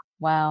 good.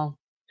 Wow.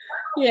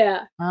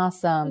 Yeah.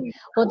 Awesome.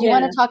 Well, do you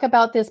want to talk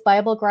about this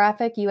Bible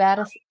graphic you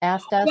asked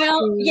us?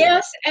 Well,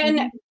 yes.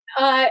 And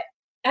I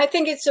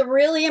think it's a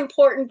really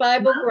important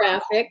Bible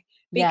graphic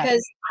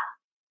because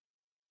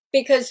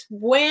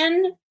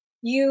when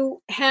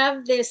you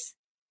have this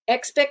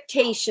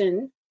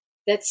expectation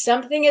that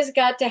something has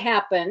got to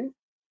happen,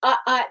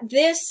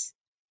 this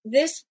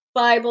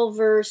Bible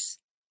verse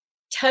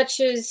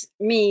touches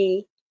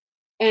me,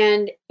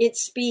 and it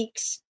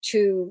speaks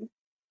to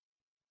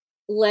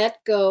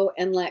let go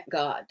and let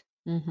God.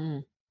 Mm-hmm.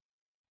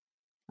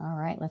 All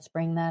right, let's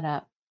bring that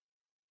up.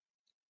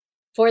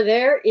 For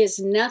there is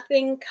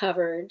nothing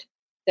covered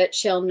that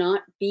shall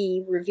not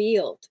be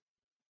revealed,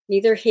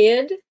 neither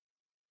hid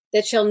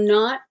that shall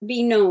not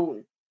be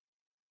known.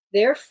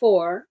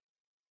 Therefore,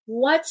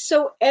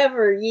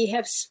 whatsoever ye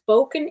have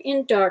spoken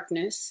in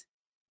darkness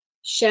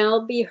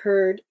shall be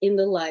heard in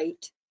the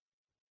light,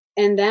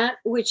 and that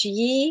which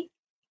ye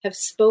have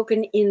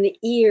spoken in the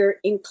ear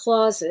in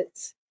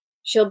closets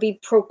shall be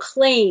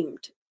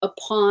proclaimed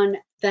upon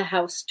the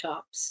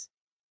housetops.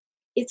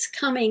 It's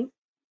coming.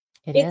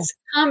 It's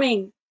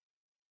coming.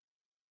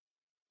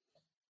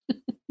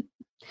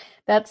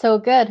 That's so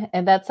good.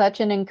 And that's such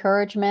an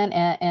encouragement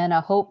and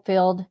a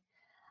hope-filled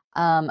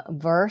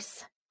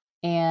verse.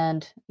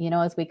 And,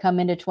 as we come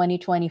into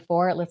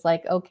 2024, it looks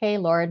like, okay,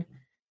 Lord,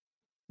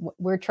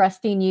 we're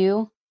trusting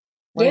you.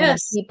 We're going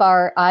to keep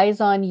our eyes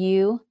on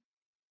you.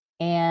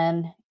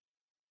 And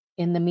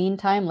in the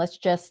meantime, let's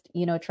just,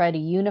 try to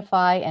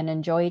unify and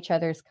enjoy each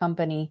other's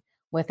company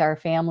with our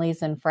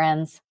families and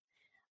friends.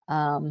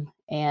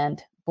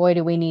 And boy,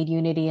 do we need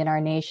unity in our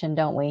nation,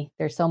 don't we?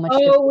 There's so much.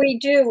 We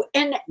do.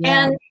 And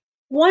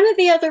one of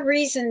the other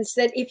reasons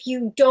that if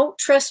you don't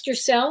trust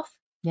yourself,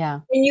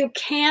 then you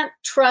can't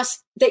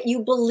trust that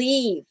you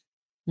believe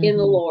in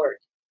the Lord,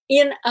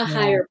 in a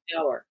higher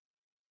power.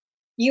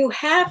 You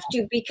have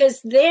to,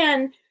 because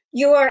then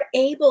you are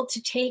able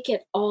to take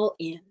it all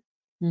in.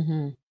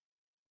 Mm-hmm.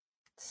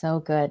 So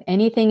good.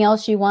 Anything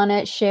else you want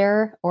to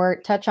share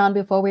or touch on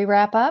before we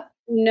wrap up?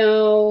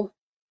 No,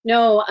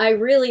 I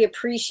really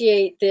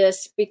appreciate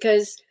this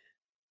because,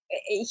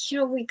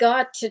 we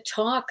got to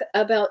talk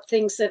about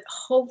things that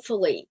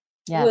hopefully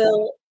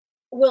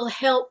will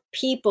help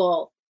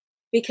people,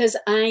 because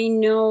I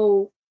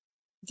know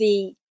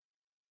there's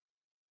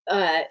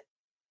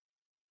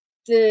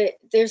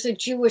a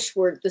Jewish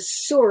word, the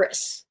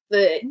surus,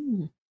 that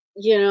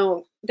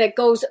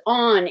goes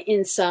on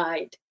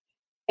inside.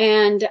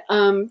 And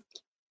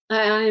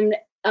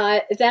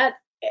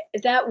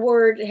that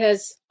word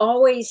has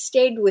always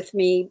stayed with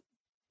me,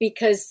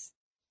 because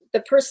the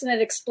person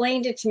that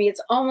explained it to me,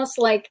 it's almost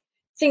like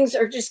things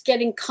are just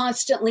getting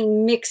constantly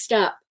mixed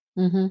up.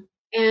 Mm-hmm.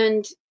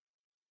 And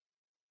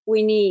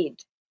we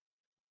need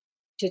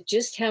to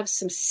just have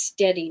some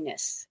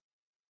steadiness.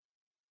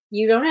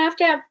 You don't have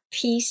to have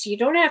peace. You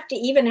don't have to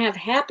even have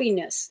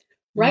happiness.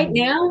 Right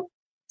now,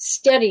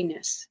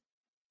 steadiness.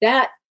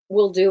 That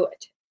will do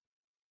it.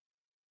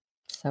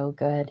 So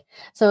good.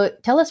 So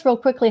tell us real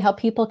quickly how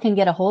people can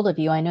get a hold of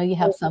you. I know you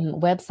have some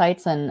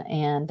websites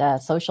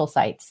and social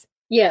sites.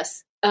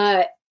 Yes.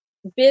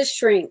 Biz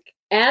Shrink,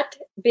 at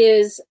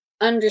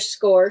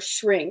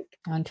biz_shrink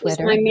on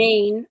Twitter. Is my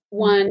main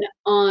one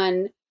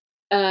on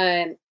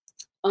X.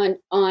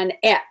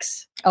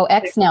 Oh,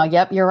 X now.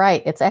 Yep, you're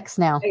right. It's X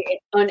now.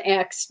 On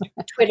X,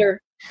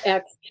 Twitter,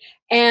 X.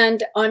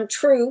 And on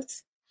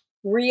Truth,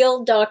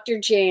 Real Dr.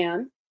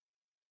 Jan.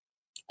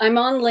 I'm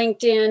on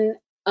LinkedIn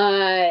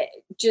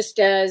just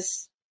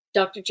as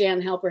Dr.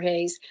 Jan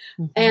Halper-Hayes.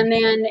 Mm-hmm. And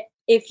then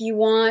if you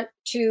want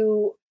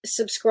to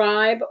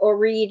subscribe or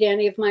read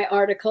any of my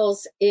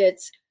articles,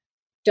 it's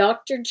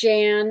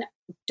drjan.co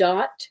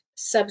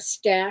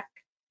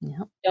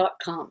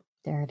Substack.com.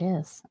 There it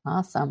is.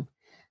 Awesome.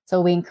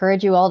 So we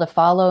encourage you all to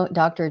follow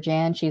Dr.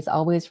 Jan. She's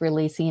always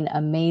releasing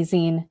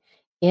amazing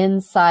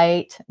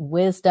insight,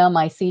 wisdom.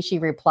 I see she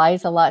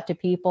replies a lot to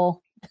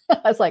people.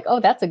 I was like, oh,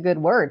 that's a good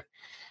word.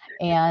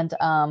 And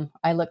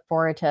I look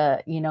forward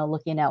to,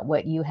 looking at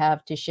what you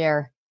have to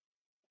share.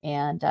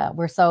 And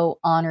we're so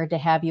honored to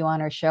have you on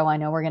our show. I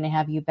know we're going to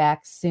have you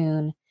back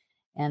soon.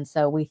 And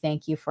so we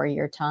thank you for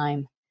your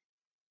time.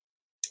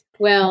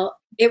 Well,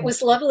 it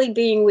was lovely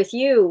being with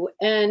you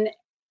and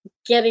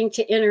getting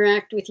to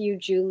interact with you,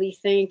 Julie.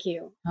 Thank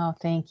you. Oh,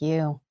 thank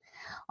you.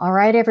 All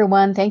right,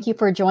 everyone. Thank you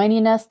for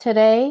joining us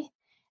today.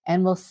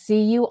 And we'll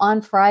see you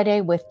on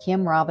Friday with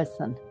Kim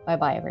Robinson.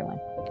 Bye-bye, everyone.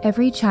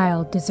 Every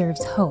child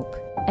deserves hope,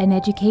 an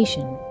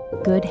education,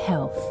 good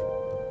health,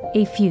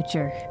 a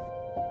future.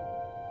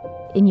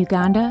 In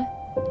Uganda,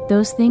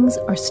 those things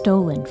are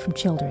stolen from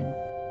children.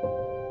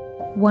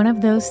 One of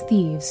those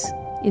thieves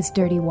is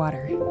dirty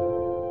water.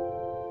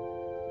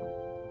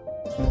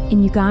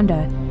 In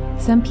Uganda,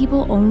 some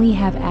people only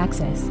have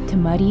access to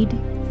muddied,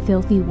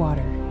 filthy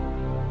water.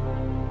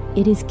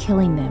 It is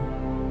killing them.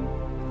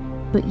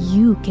 But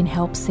you can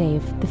help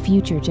save the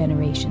future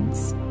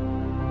generations.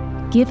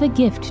 Give a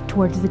gift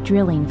towards the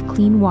drilling of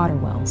clean water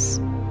wells.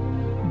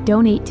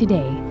 Donate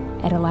today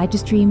at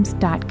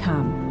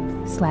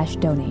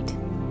ElijahStreams.com/donate.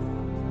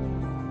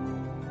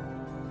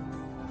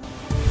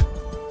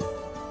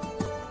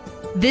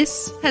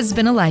 This has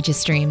been Elijah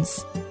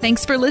Streams.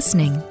 Thanks for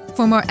listening.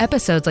 For more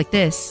episodes like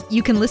this,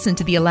 you can listen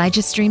to the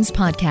Elijah Streams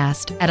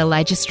podcast at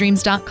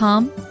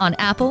ElijahStreams.com on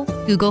Apple,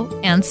 Google,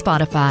 and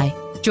Spotify.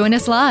 Join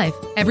us live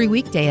every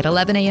weekday at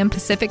 11 a.m.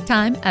 Pacific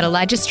Time at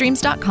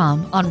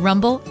ElijahStreams.com on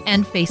Rumble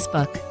and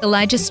Facebook.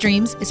 Elijah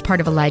Streams is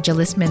part of Elijah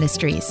List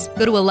Ministries.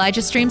 Go to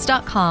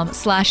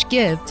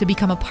ElijahStreams.com/give to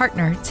become a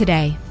partner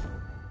today.